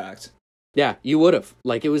Halifax. Yeah, you would have.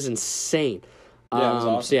 Like, it was insane. Yeah, it was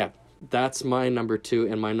awesome. So yeah. That's my number 2,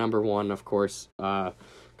 and my number 1, of course,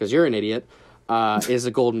 because you're an idiot, is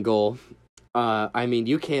a golden goal. I mean,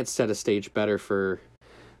 you can't set a stage better for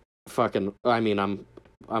fucking. I mean,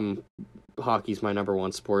 I'm hockey's my number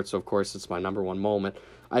 1 sport, so of course it's my number 1 moment.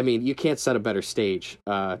 I mean, you can't set a better stage.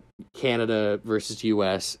 Canada versus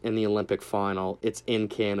U.S. in the Olympic final. It's in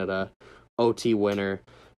Canada, OT winner,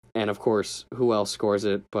 and of course, who else scores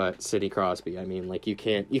it but Sidney Crosby? I mean, like you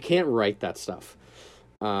can't write that stuff.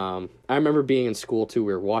 I remember being in school too.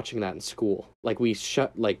 We were watching that in school. Like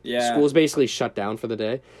school's basically shut down for the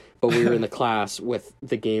day, but we were in the class with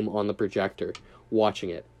the game on the projector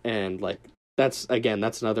watching it. And like, that's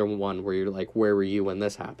another one where you're like, where were you when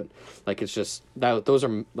this happened? Like, it's just those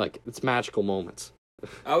are like, it's magical moments.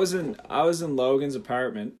 I was in Logan's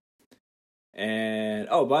apartment, and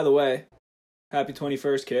oh, by the way, happy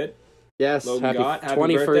 21st, kid. Yes, Logan happy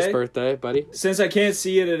 21st birthday, buddy. Since I can't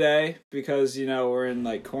see you today because, we're in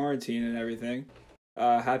like quarantine and everything,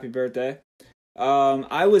 happy birthday.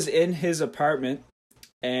 I was in his apartment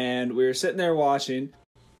and we were sitting there watching,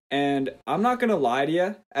 and I'm not going to lie to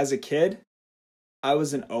you, as a kid, I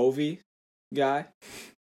was an Ovi guy.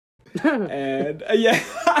 And yeah.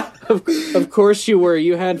 Of course you were.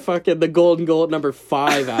 You had fucking the golden goal at number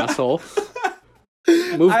 5, asshole.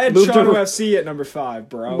 I had Toronto FC at number 5,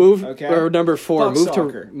 bro. Or number 4.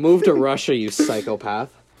 Fuck move to Russia, you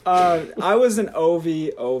psychopath. I was an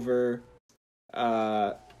Ovi over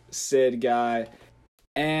Sid guy,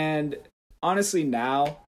 and honestly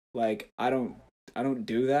now, like, I don't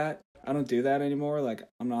do that. I don't do that anymore. Like,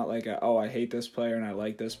 I'm not like I hate this player and I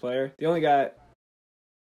like this player. The only guy.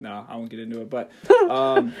 No, I won't get into it, but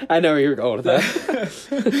I know where you're going with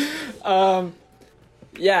that.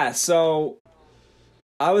 Yeah, so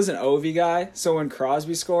I was an Ovi guy, so when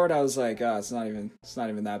Crosby scored, I was like, it's not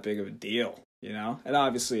even that big of a deal, And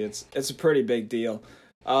obviously, it's a pretty big deal.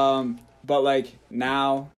 But like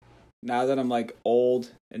now that I'm like old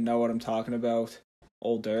and know what I'm talking about,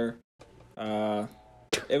 older,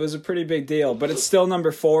 it was a pretty big deal. But it's still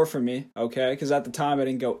number 4 for me, okay? Because at the time I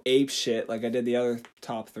didn't go ape shit like I did the other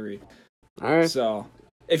top 3. All right. So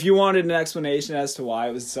if you wanted an explanation as to why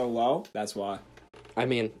it was so low, that's why. I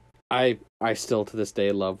mean, I still to this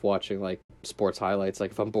day love watching like sports highlights.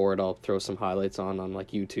 Like if I'm bored, I'll throw some highlights on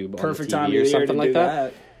like YouTube Perfect on time the of TV or year something to like do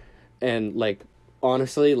that. And like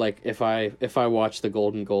honestly, like if I watch the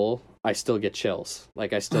golden goal, I still get chills.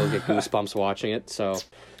 Like I still get goosebumps watching it. So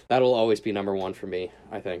that'll always be number one for me,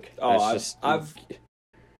 I think. Oh,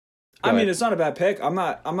 I mean, it's not a bad pick. I'm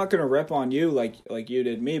not gonna rip on you like you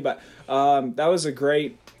did me, but that was a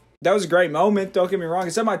great moment. Don't get me wrong.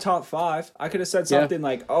 It's in my top 5. I could have said something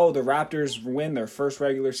like, "Oh, the Raptors win their first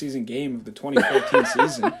regular season game of the 2014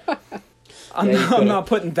 season." I'm not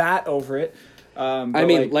putting that over it. I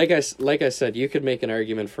mean, like I said, you could make an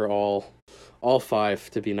argument for all 5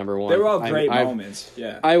 to be number one. They were all great moments.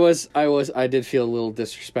 Yeah, I did feel a little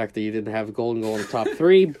disrespect that you didn't have a golden goal in the top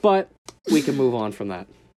 3, but we can move on from that.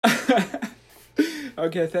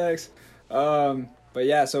 Okay, thanks. But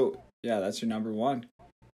yeah, that's your number 1.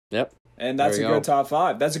 Yep. And that's a good top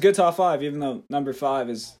 5. That's a good top 5, even though number 5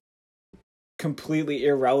 is completely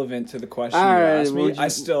irrelevant to the question you asked me. I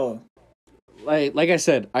still like I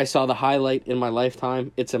said, I saw the highlight in my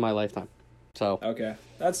lifetime. It's in my lifetime. So okay,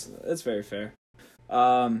 that's very fair.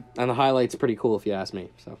 And the highlight's pretty cool if you ask me.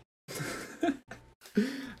 So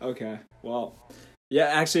okay, well, yeah,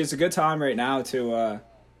 actually, it's a good time right now to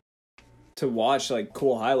watch like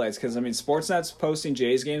cool highlights because I mean, Sportsnet's posting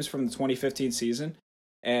Jays games from the 2015 season,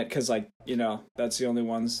 and because like that's the only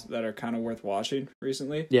ones that are kind of worth watching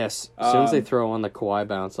recently. Yes, as soon as they throw on the Kawhi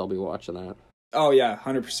bounce, I'll be watching that. Oh yeah,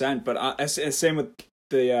 100%. But same with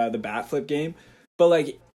the bat flip game. But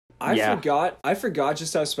like I forgot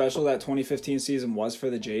just how special that 2015 season was for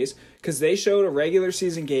the Jays because they showed a regular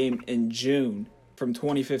season game in June from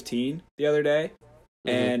 2015 the other day,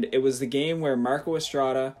 and it was the game where Marco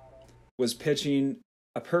Estrada was pitching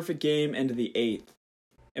a perfect game into the 8th,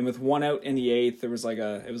 and with 1 out in the 8th, it was like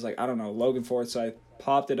I don't know, Logan Forsythe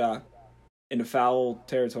popped it up into foul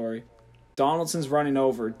territory. Donaldson's running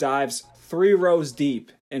over, dives 3 rows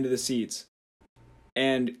deep into the seats,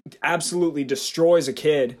 and absolutely destroys a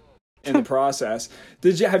kid in the process.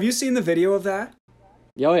 Have you seen the video of that?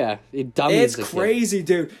 Oh yeah, it's crazy,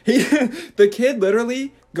 dude. The kid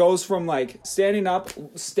literally goes from like standing up,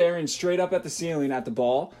 staring straight up at the ceiling at the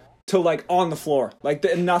ball, to like on the floor, like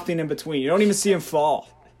nothing in between. You don't even see him fall.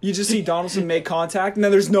 You just see Donaldson make contact, and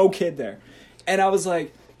then there's no kid there. And I was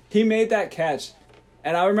like, he made that catch,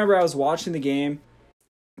 and I remember I was watching the game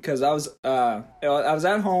because I was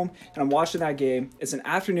at home and I'm watching that game. It's an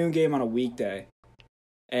afternoon game on a weekday,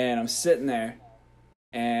 and I'm sitting there,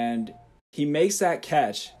 and he makes that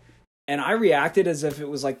catch, and I reacted as if it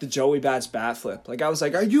was like the Joey Bats bat flip. Like I was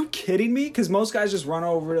like, "Are you kidding me?" Because most guys just run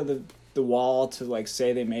over to the wall to like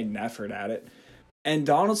say they made an effort at it, and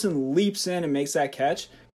Donaldson leaps in and makes that catch,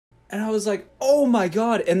 and I was like, "Oh my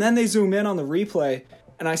god!" And then they zoom in on the replay,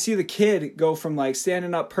 and I see the kid go from like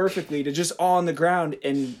standing up perfectly to just on the ground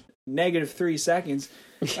in -3 seconds.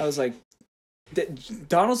 I was like,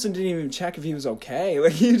 Donaldson didn't even check if he was okay.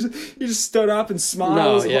 Like he just stood up and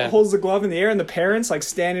smiles, holds the glove in the air, and the parents like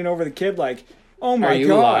standing over the kid like, "Oh my god, are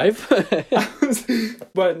you alive?"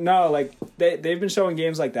 But no, like they've been showing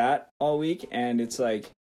games like that all week, and it's like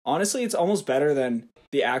honestly, it's almost better than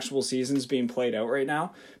the actual seasons being played out right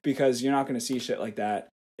now because you're not going to see shit like that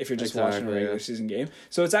if you're just watching a regular season game.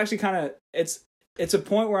 So it's actually kind of it's a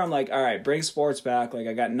point where I'm like, all right, bring sports back. Like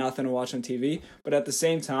I got nothing to watch on TV, but at the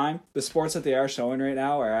same time, the sports that they are showing right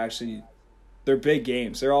now are actually they're big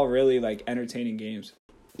games. They're all really like entertaining games.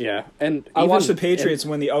 Yeah, and I watched the Patriots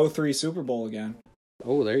win the 2003 Super Bowl again.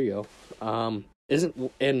 Oh, there you go.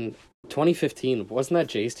 Isn't in 2015 wasn't that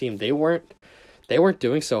Jays team? They weren't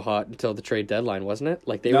doing so hot until the trade deadline, wasn't it?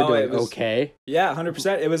 Like they were doing okay. Yeah,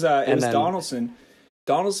 100%. It was Donaldson.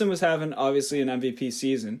 Donaldson was having obviously an MVP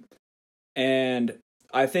season, and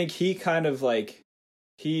I think he kind of like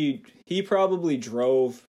he probably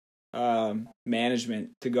drove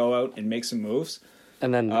management to go out and make some moves.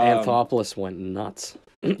 And then Anthopoulos went nuts.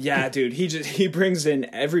 Yeah, dude, he brings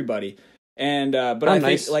in everybody, and but I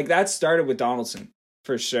think like that started with Donaldson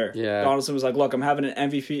for sure. Yeah, Donaldson was like, "Look, I'm having an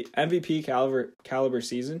MVP caliber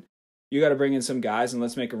season. You got to bring in some guys and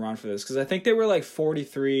let's make a run for this." Because I think they were like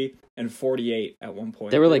 43 and 48 at one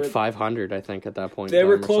point. They were like 500, I think, at that point. They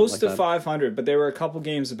were close to 500, but they were a couple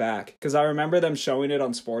games back. Because I remember them showing it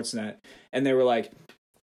on Sportsnet, and they were like,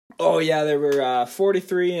 "Oh yeah, they were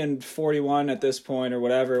 43 and 41 at this point, or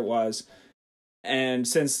whatever it was." And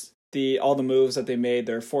since all the moves that they made,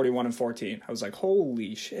 they're 41 and 14. I was like,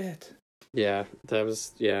 "Holy shit!" Yeah, that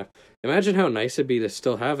was Imagine how nice it'd be to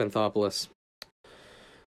still have Anthopoulos.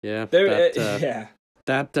 Yeah,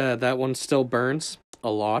 that one still burns a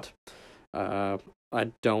lot.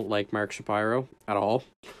 I don't like Mark Shapiro at all.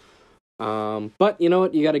 But you know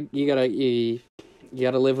what? You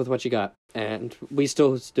gotta live with what you got. And we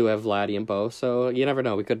still do have Vladdy and Bo, so you never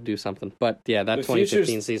know. We could do something. But yeah, that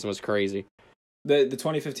 2015 season was crazy. The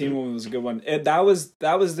 2015 one was a good one. That was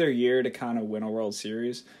their year to kind of win a World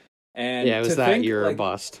Series. And yeah, it was that year a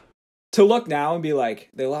bust. To look now and be like,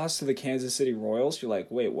 they lost to the Kansas City Royals. You're like,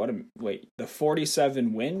 wait, the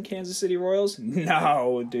 47 win Kansas City Royals?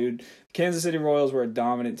 No, dude. Kansas City Royals were a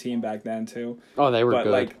dominant team back then too. Oh, they were good.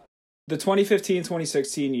 Like the 2015,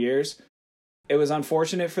 2016 years, it was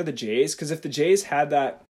unfortunate for the Jays, because if the Jays had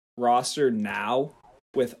that roster now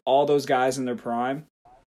with all those guys in their prime,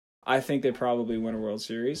 I think they probably win a World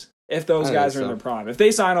Series. If those guys are in their prime. If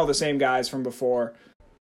they sign all the same guys from before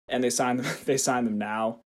and they sign them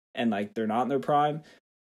now and like they're not in their prime,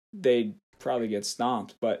 they'd probably get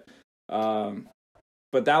stomped. But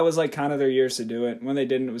that was like kind of their years to do it. When they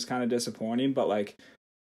didn't, it was kind of disappointing. But like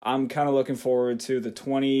I'm kind of looking forward to the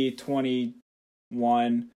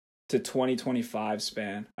 2021 to 2025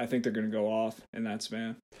 span. I think they're going to go off in that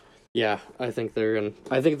span. Yeah, I think they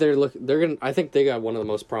got one of the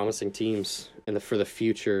most promising teams for the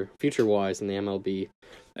future wise in the MLB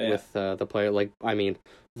with the player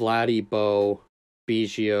Vladdy, Bo,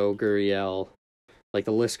 Biggio, Gurriel, like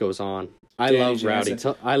the list goes on. I love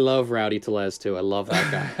Rowdy Tellez too. I love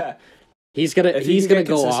that guy. he's gonna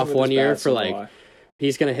go off one year for like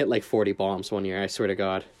he's gonna hit like 40 bombs one year. I swear to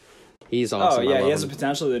God. He's awesome. Oh yeah, he has the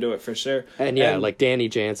potential to do it for sure. And like Danny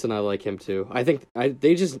Jansen, I like him too. I think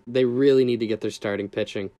they really need to get their starting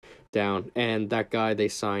pitching down. And that guy they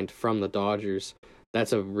signed from the Dodgers,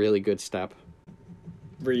 that's a really good step.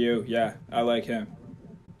 Ryu, yeah, I like him.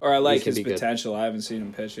 Or I like his potential. Good. I haven't seen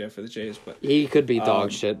him pitch yet for the Jays, but he could be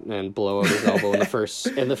dog shit and blow out his elbow in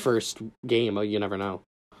the first game. You never know.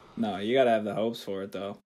 No, you gotta have the hopes for it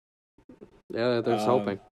though. Yeah, there's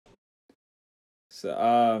hoping.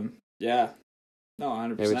 So yeah, no,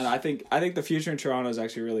 100%. I think the future in Toronto is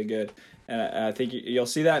actually really good, and I think you'll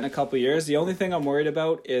see that in a couple of years. The only thing I'm worried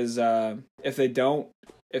about is if they don't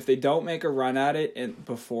make a run at it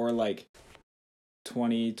before like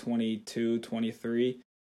 2022, 23,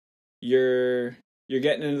 you're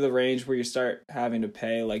getting into the range where you start having to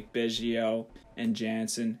pay like Biggio and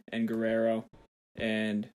Jansen and Guerrero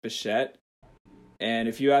and Bichette, and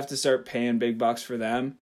if you have to start paying big bucks for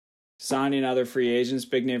them, signing other free agents,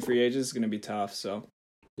 big name free agents, is going to be tough. So,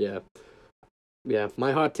 yeah.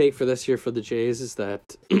 My hot take for this year for the Jays is that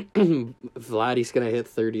Vladdy's going to hit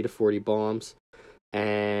 30 to 40 bombs,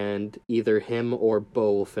 and either him or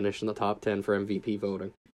Bo will finish in the top 10 for MVP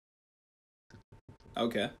voting.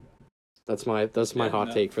 Okay, that's my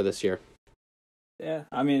hot take for this year. Yeah,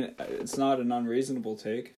 I mean, it's not an unreasonable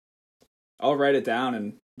take. I'll write it down,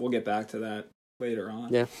 and we'll get back to that later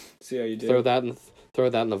on. Yeah, see how you do. Throw that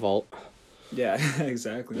in the vault. Yeah,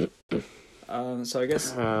 exactly. So I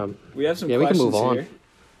guess we have some questions we can move on. here.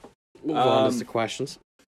 Move on to the questions.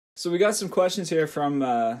 So we got some questions here from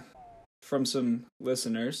some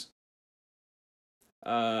listeners.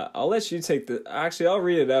 I'll let you take Actually, I'll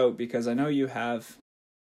read it out because I know you have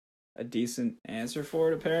a decent answer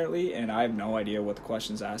for it apparently, and I have no idea what the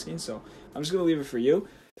question's asking. So I'm just gonna leave it for you.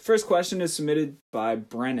 The first question is submitted by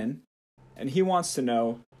Brennan, and he wants to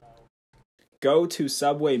know: go to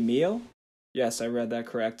Subway meal? Yes, I read that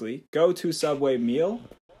correctly. Go to Subway meal?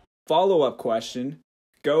 Follow-up question: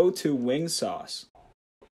 go to wing sauce?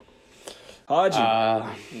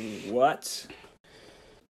 Haji, what?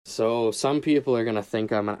 So some people are going to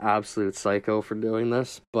think I'm an absolute psycho for doing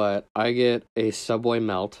this, but I get a Subway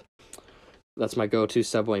melt. That's my go-to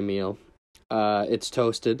Subway meal. It's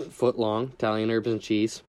toasted, foot long, Italian herbs and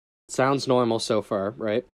cheese. Sounds normal so far,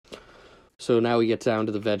 right? So now we get down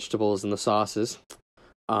to the vegetables and the sauces.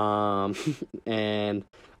 And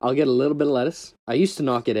I'll get a little bit of lettuce. I used to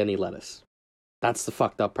not get any lettuce. That's the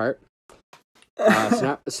fucked up part.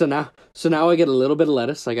 So now I get a little bit of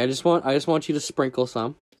lettuce. Like I just want you to sprinkle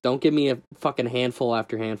some. Don't give me a fucking handful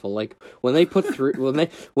after handful. Like when they put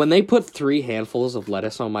when they put 3 handfuls of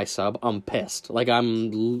lettuce on my sub, I'm pissed. Like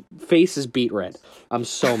face is beet red. I'm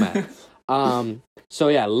so mad. So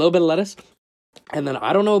yeah, a little bit of lettuce. And then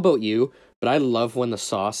I don't know about you, but I love when the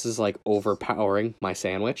sauce is like overpowering my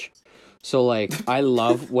sandwich. So like I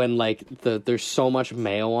love when like there's so much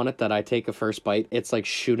mayo on it that I take a first bite, it's like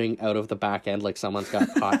shooting out of the back end like someone's got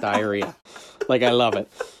hot diarrhea. Like I love it.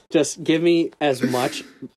 Just give me as much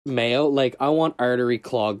mayo. Like I want artery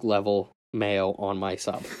clog level mayo on my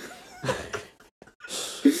sub.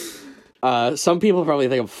 Some people probably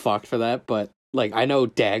think I'm fucked for that, but like, I know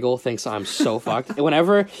Daggle thinks I'm so fucked. And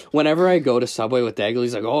whenever I go to Subway with Daggle,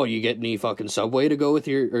 he's like, "Oh, you get any fucking Subway to go with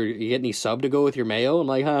or you get any sub to go with your mayo?" I'm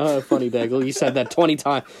like, funny, Daggle. You said that 20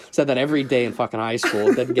 times. Said that every day in fucking high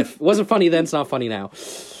school. Wasn't funny then. It's not funny now.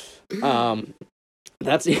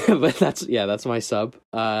 That's my sub.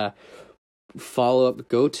 Follow up.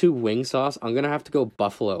 Go to wing sauce. I'm gonna have to go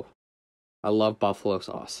buffalo. I love buffalo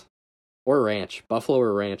sauce or ranch. Buffalo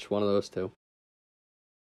or ranch. One of those two.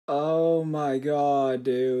 Oh my god,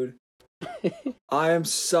 dude. I am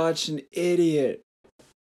such an idiot.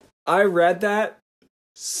 I read that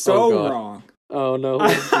so wrong. Oh no, what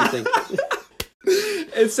did you think?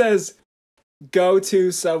 It says go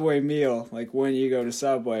to Subway meal. Like when you go to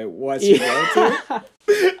Subway, what's your go-to?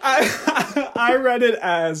 I read it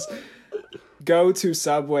as go to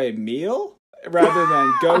Subway meal rather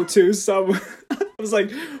than go to Subway.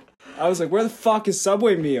 I was like, where the fuck is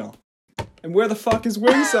Subway meal? And where the fuck is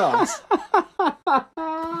wing sauce?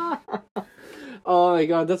 Oh my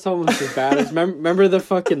god, that's almost as bad as remember the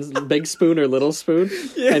fucking big spoon or little spoon?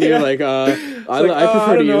 Yeah, and you're like, I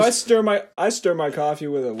prefer to use. I stir my coffee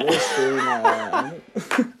with a little spoon.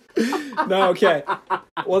 No, okay.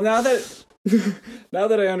 Well, now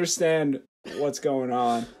that I understand what's going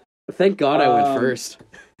on. Thank God I went first.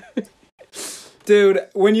 Dude,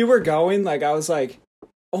 when you were going, like, I was like,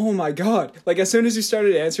 oh my god. Like, as soon as you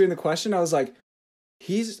started answering the question, I was like,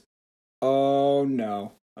 oh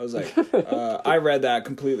no. I was like, I read that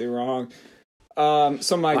completely wrong.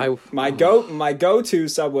 So my go-to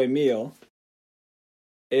Subway meal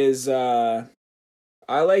is, I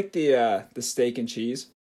like the steak and cheese.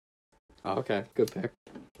 Oh, okay, good pick.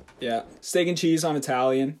 Yeah, steak and cheese on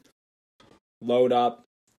Italian. Load up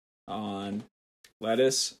on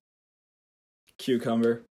lettuce,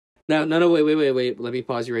 cucumber. No, wait. Let me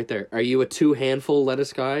pause you right there. Are you a 2-handful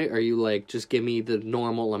lettuce guy? Or are you like, just give me the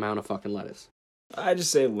normal amount of fucking lettuce? I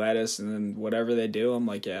just say lettuce, and then whatever they do, I'm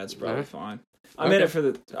like, yeah, it's probably fine. I'm in it for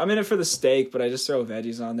the steak, but I just throw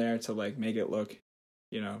veggies on there to like make it look,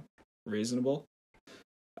 reasonable.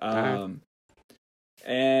 And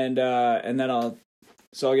then I'll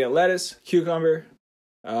get lettuce, cucumber.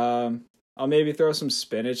 I'll maybe throw some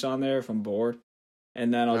spinach on there if I'm bored.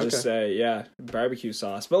 And then I'll just say, barbecue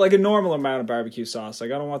sauce. But like a normal amount of barbecue sauce.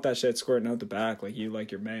 Like I don't want that shit squirting out the back like you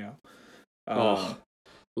like your mayo.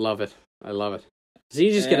 Love it. I love it. So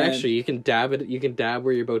you just get extra. You can dab it. You can dab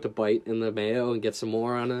where you're about to bite in the mayo and get some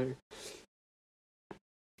more on there.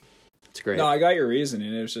 It's great. No, I got your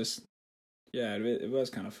reasoning. It was just, it was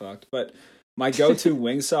kind of fucked. But my go-to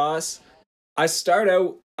wing sauce, I start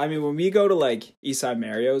out, when we go to like Eastside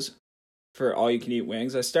Mario's for all-you-can-eat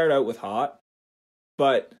wings, I start out with hot.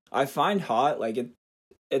 But I find hot, like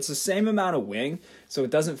it's the same amount of wing, so it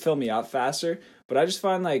doesn't fill me up faster. But I just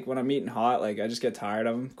find like when I'm eating hot, like I just get tired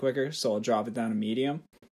of them quicker, so I'll drop it down to medium.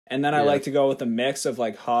 And then I like to go with a mix of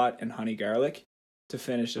like hot and honey garlic to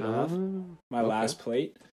finish it off. My last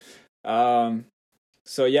plate.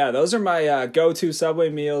 So yeah, those are my go-to Subway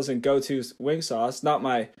meals and go-to wing sauce. Not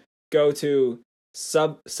my go-to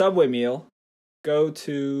Subway meal.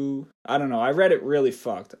 Go-to, I don't know. I read it really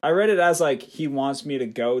fucked. I read it as like he wants me to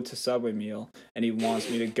go to Subway meal and he wants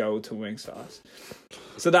me to go to wing sauce.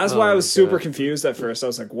 So that's why I was super confused at first. I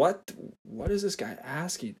was like, what is this guy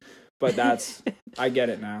asking? But I get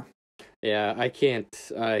it now. Yeah, I can't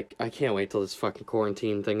wait till this fucking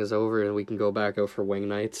quarantine thing is over and we can go back out for wing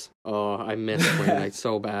nights. Oh, I miss wing nights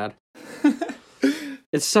so bad.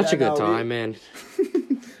 It's such a good time, man.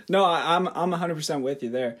 No, I'm 100% with you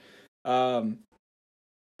there.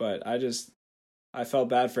 But I felt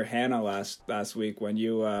bad for Hannah last week when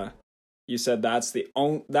you said that's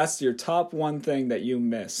your top one thing that you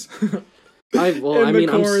miss.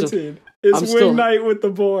 Quarantine. It's wing night with the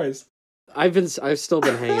boys. I've still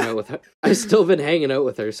been hanging out with her. I've still been hanging out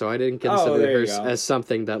with her, so I didn't consider her as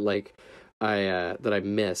something that like I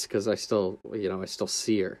miss because I still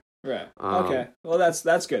see her. Right. Okay. Well,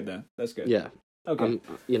 that's good then. That's good. Yeah. Okay.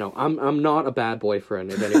 I'm not a bad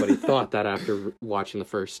boyfriend. If anybody thought that after watching the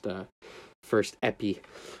first epi.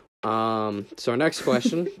 So our next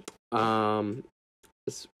question,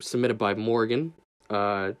 is submitted by Morgan.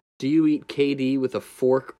 Do you eat KD with a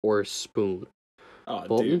fork or a spoon? Oh,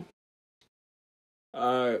 Bolton? Dude.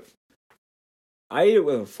 I eat it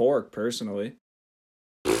with a fork personally.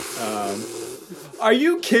 Are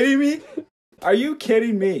you kidding me? Are you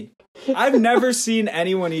kidding me? I've never seen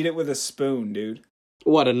anyone eat it with a spoon, dude.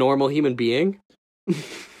 What, a normal human being?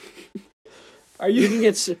 Are you?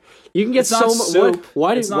 You can get so much.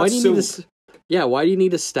 Why do you need to? Yeah, why do you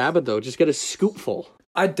need to stab it though? Just get a scoopful.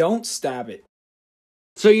 I don't stab it.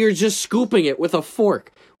 So you're just scooping it with a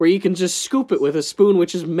fork, where you can just scoop it with a spoon,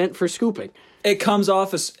 which is meant for scooping. It comes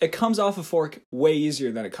off a fork way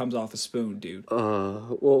easier than it comes off a spoon, dude.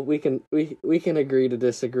 Well, we can agree to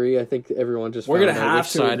disagree. I think everyone just we're gonna have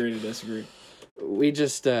to agree to disagree. We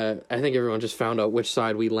just I think everyone just found out which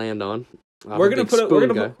side we land on. We're gonna put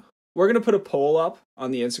a poll up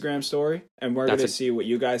on the Instagram story, and we're gonna see what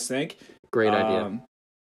you guys think. Great idea.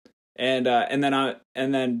 And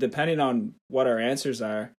then depending on what our answers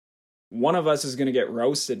are, one of us is gonna get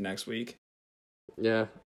roasted next week. Yeah.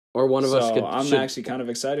 Or one of us could. I'm actually kind of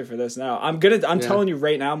excited for this now. I'm telling you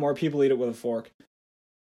right now, more people eat it with a fork.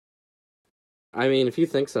 I mean, if you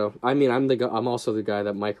think so. I mean, I'm also the guy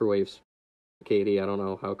that microwaves Katie. I don't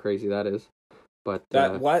know how crazy that is, but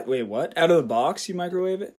what? Wait, what? Out of the box, you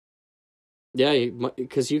microwave it? Yeah,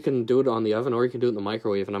 because you can do it on the oven or you can do it in the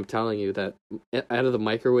microwave, and I'm telling you that out of the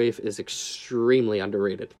microwave is extremely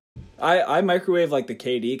underrated. I microwave like the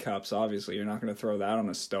KD cups. Obviously, you're not going to throw that on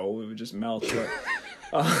a stove; it would just melt.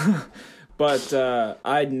 But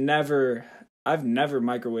I've never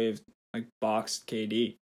microwaved like boxed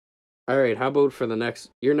KD. All right, how about for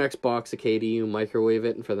your next box of KD, you microwave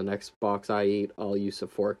it, and for the next box I eat, I'll use a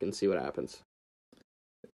fork and see what happens.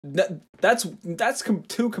 That's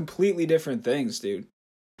two completely different things, dude.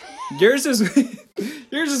 Yours is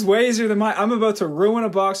way easier than mine. I'm about to ruin a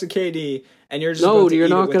box of KD, and you're just about to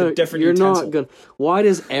eat it with a different utensil. Not gonna. Why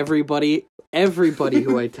does everybody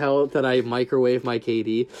who I tell that I microwave my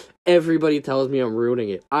KD, everybody tells me I'm ruining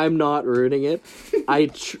it. I'm not ruining it.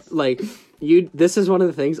 This is one of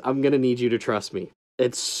the things I'm gonna need you to trust me.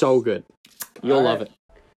 It's so good. You'll love it.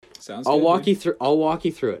 Sounds. I'll walk you through it.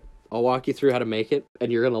 I'll walk you through how to make it,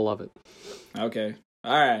 and you're gonna love it. Okay.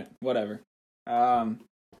 All right. Whatever.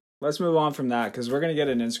 Let's move on from that because we're gonna get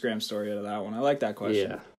an Instagram story out of that one. I like that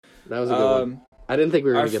question. Yeah, that was a good one. I didn't think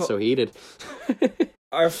we were gonna get so heated.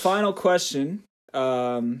 Our final question.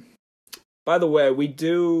 By the way, we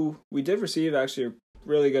did receive actually a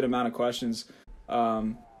really good amount of questions.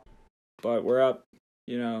 But we're up.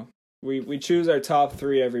 You know, we choose our top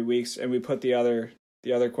 3 every week, and we put the other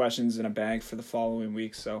questions in a bank for the following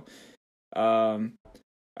week. So, our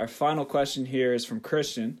final question here is from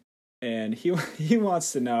Christian, and he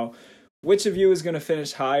wants to know which of you is going to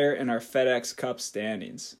finish higher in our FedEx Cup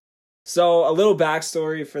standings. So, a little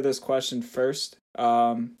backstory for this question first.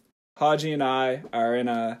 Haji and I are in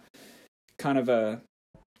a kind of a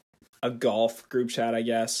golf group chat, I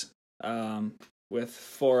guess, with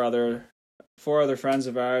four other friends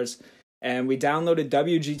of ours, and we downloaded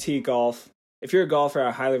WGT Golf. If you're a golfer,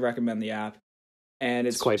 I highly recommend the app. And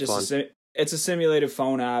it's quite just fun. It's a simulated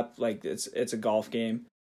phone app, like it's a golf game,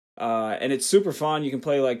 and it's super fun. You can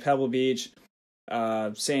play like Pebble Beach,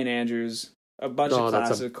 St. Andrews, a bunch of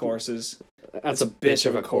classic courses. That's a bitch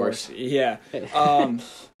of a course. Yeah. And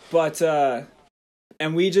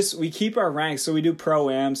we keep our ranks, so we do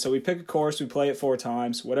Pro-Am, so we pick a course, we play it 4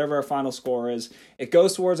 times, whatever our final score is. It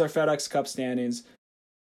goes towards our FedEx Cup standings,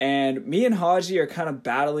 and me and Haji are kind of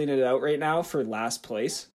battling it out right now for last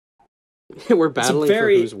place. We're battling for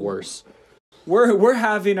who's worse. We're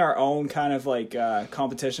having our own kind of like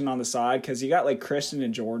competition on the side, because you got like Christian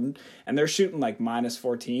and Jordan, and they're shooting like minus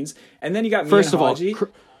 14s, and then you got me and Haji. First of all,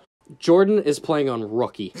 Jordan is playing on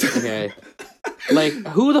rookie, okay? Like,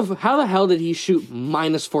 how the hell did he shoot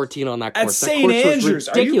mince 14 on that course? At St. Andrews,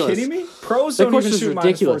 are you kidding me? Pros don't even shoot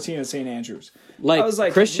minus 14 at St. Andrews. I was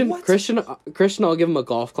like, Christian, I'll give him a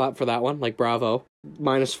golf clap for that one. Like, bravo.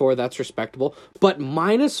 -4, that's respectable. But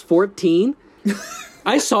minus 14?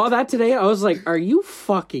 I saw that today. I was like, are you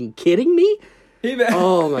fucking kidding me?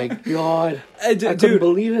 Oh my god. I couldn't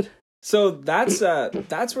believe it. So that's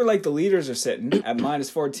where like the leaders are sitting at minus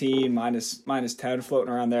 14, minus 10,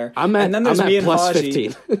 floating around there. And then there's me and Haji.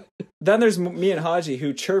 15. Then there's me and Haji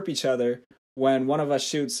who chirp each other when one of us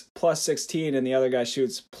shoots plus 16 and the other guy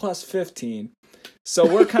shoots plus 15.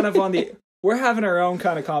 So we're kind of we're having our own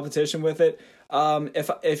kind of competition with it.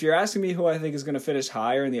 If you're asking me who I think is going to finish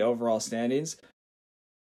higher in the overall standings,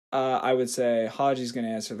 I would say Haji's going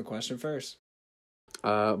to answer the question first.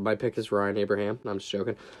 My pick is Ryan Abraham. I'm just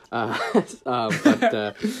joking. Well,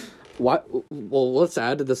 let's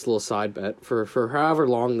add to this little side bet for however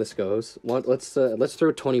long this goes. Let's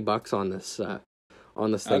throw $20 on this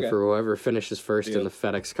thing for whoever finishes first in the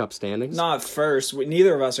FedEx Cup standings. Not first.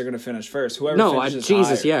 Neither of us are going to finish first. Whoever finishes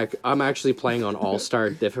Jesus, higher. yeah. I'm actually playing on All-Star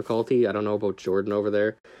difficulty. I don't know about Jordan over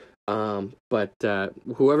there. But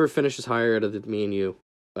whoever finishes higher out of me and you,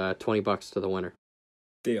 $20 to the winner.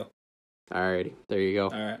 Deal. Alrighty, there you go.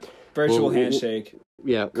 All right, virtual handshake.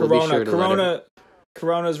 Yeah,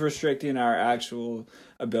 Corona's restricting our actual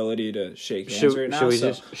ability to shake hands right now. I'll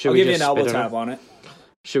give you an elbow tap on it.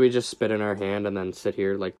 Should we just spit in our hand and then sit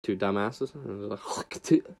here like two dumbasses?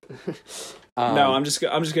 No, I'm just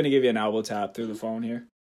gonna give you an elbow tap through the phone here.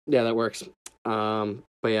 Yeah, that works. But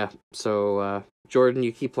yeah, so Jordan,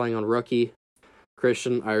 you keep playing on rookie.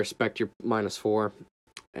 Christian, I respect your -4,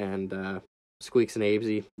 and Squeaks and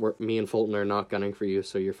Abesy, me and Fulton are not gunning for you,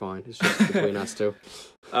 so you're fine. It's just between us two.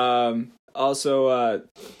 Also,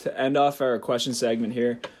 to end off our question segment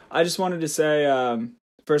here, I just wanted to say,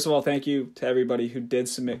 first of all, thank you to everybody who did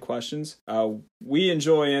submit questions. We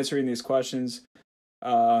enjoy answering these questions,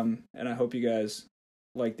 and I hope you guys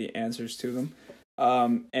like the answers to them.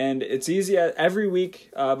 And it's easy. Every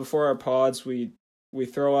week before our pods, we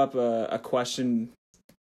throw up a question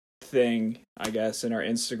thing, I guess, in our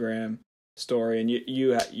Instagram story, and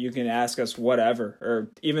you can ask us whatever, or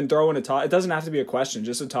even throw in a topic. It doesn't have to be a question,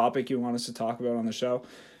 just a topic you want us to talk about on the show.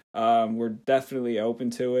 We're definitely open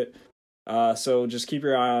to it. So just keep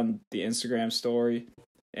your eye on the Instagram story,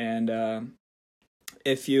 and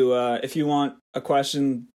if you want a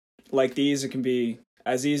question like these, it can be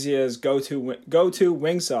as easy as go to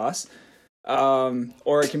wing sauce,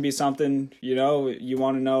 or it can be something you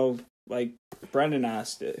want to know, like Brendan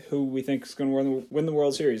asked, who we think is going to win the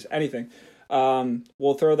World Series. Anything.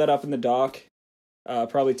 We'll throw that up in the doc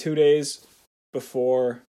probably 2 days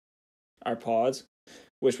before our pods,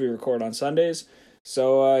 which we record on Sundays.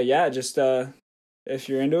 So just if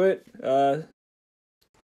you're into it,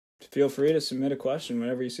 feel free to submit a question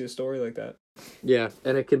whenever you see a story like that. Yeah,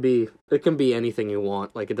 and it can be anything you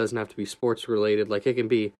want. Like, it doesn't have to be sports related. Like, it can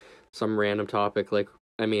be some random topic. Like,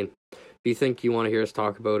 I mean, if you think you want to hear us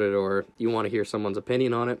talk about it, or you want to hear someone's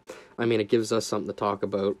opinion on it, I mean, it gives us something to talk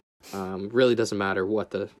about. Really doesn't matter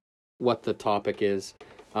what the topic is.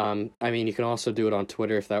 I mean, you can also do it on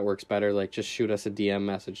Twitter if that works better. Like, just shoot us a DM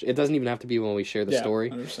message. It doesn't even have to be when we share the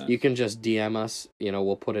story. 100%. You can just DM us.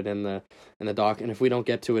 We'll put it in the doc. And if we don't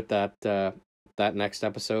get to it that next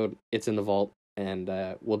episode, it's in the vault, and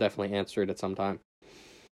we'll definitely answer it at some time.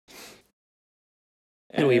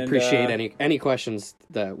 And we appreciate any questions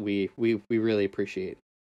that we really appreciate.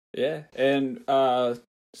 Yeah, and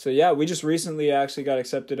so yeah, we just recently actually got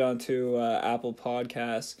accepted onto Apple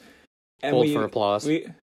Podcasts. And Hold for applause. We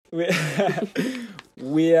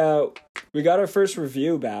got our first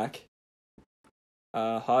review back.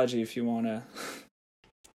 Haji, if you wanna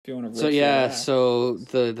So yeah, so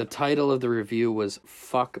the title of the review was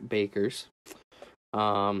 "Fuck Bakers,"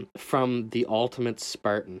 from the Ultimate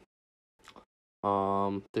Spartan.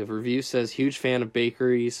 The review says, huge fan of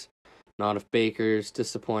bakeries, not of bakers,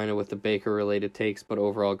 disappointed with the baker related takes, but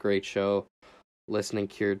overall great show. Listening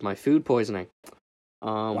cured my food poisoning.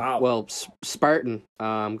 Wow. Well, Spartan,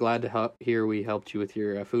 I'm glad to hear we helped you with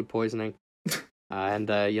your food poisoning.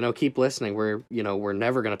 And keep listening. We're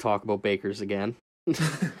never going to talk about bakers again.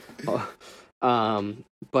 But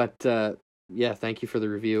thank you for the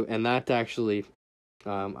review. And that actually, I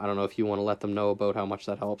don't know if you want to let them know about how much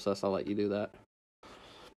that helps us. I'll let you do that.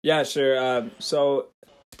 Yeah, sure.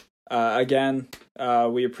 Again,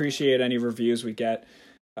 we appreciate any reviews we get.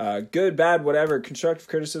 Good, bad, whatever, constructive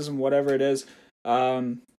criticism, whatever it is.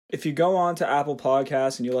 If you go on to Apple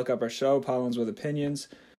Podcasts and you look up our show, Paulins with Opinions,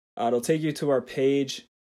 it'll take you to our page.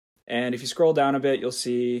 And if you scroll down a bit, you'll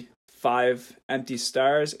see 5 empty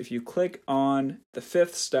stars. If you click on the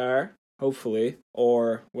 5th star, hopefully,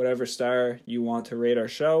 or whatever star you want to rate our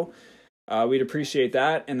show, we'd appreciate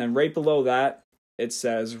that. And then right below that, it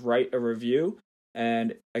says write a review.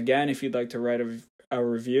 And again, if you'd like to write a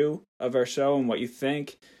review of our show and what you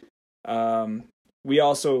think, we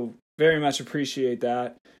also very much appreciate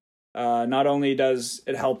that. Not only does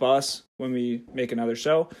it help us when we make another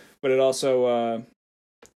show, but it also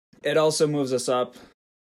moves us up,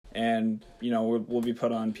 and we'll be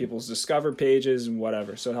put on people's discover pages and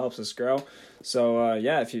whatever. So it helps us grow. So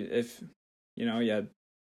if you had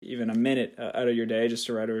even a minute out of your day just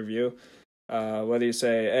to write a review, whether you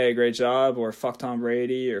say, hey, great job, or fuck Tom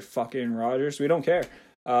Brady, or fucking Rodgers, we don't care.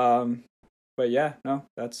 But yeah, no,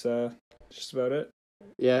 that's just about it.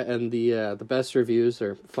 Yeah, and the best reviews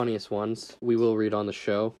or funniest ones we will read on the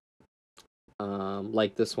show.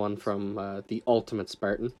 Like this one from the Ultimate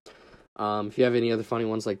Spartan. If you have any other funny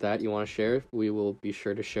ones like that you want to share, we will be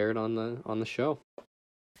sure to share it on the show.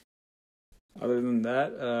 Other than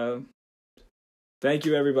that, thank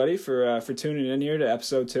you everybody for tuning in here to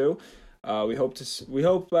episode 2. We hope to see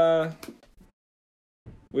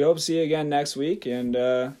you again next week, and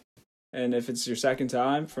if it's your second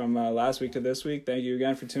time from last week to this week, thank you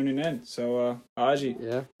again for tuning in. So Haji,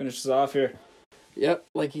 finish us off here. Yep,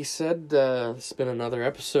 like you said, it's been another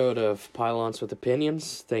episode of Pylons with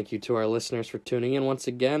Opinions. Thank you to our listeners for tuning in once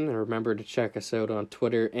again. And remember to check us out on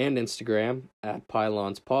Twitter and Instagram at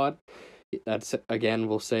PylonsPod. That's, again,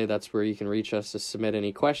 we'll say that's where you can reach us to submit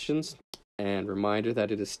any questions. And reminder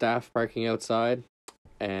that it is staff parking outside,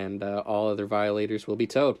 and all other violators will be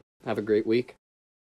towed. Have a great week.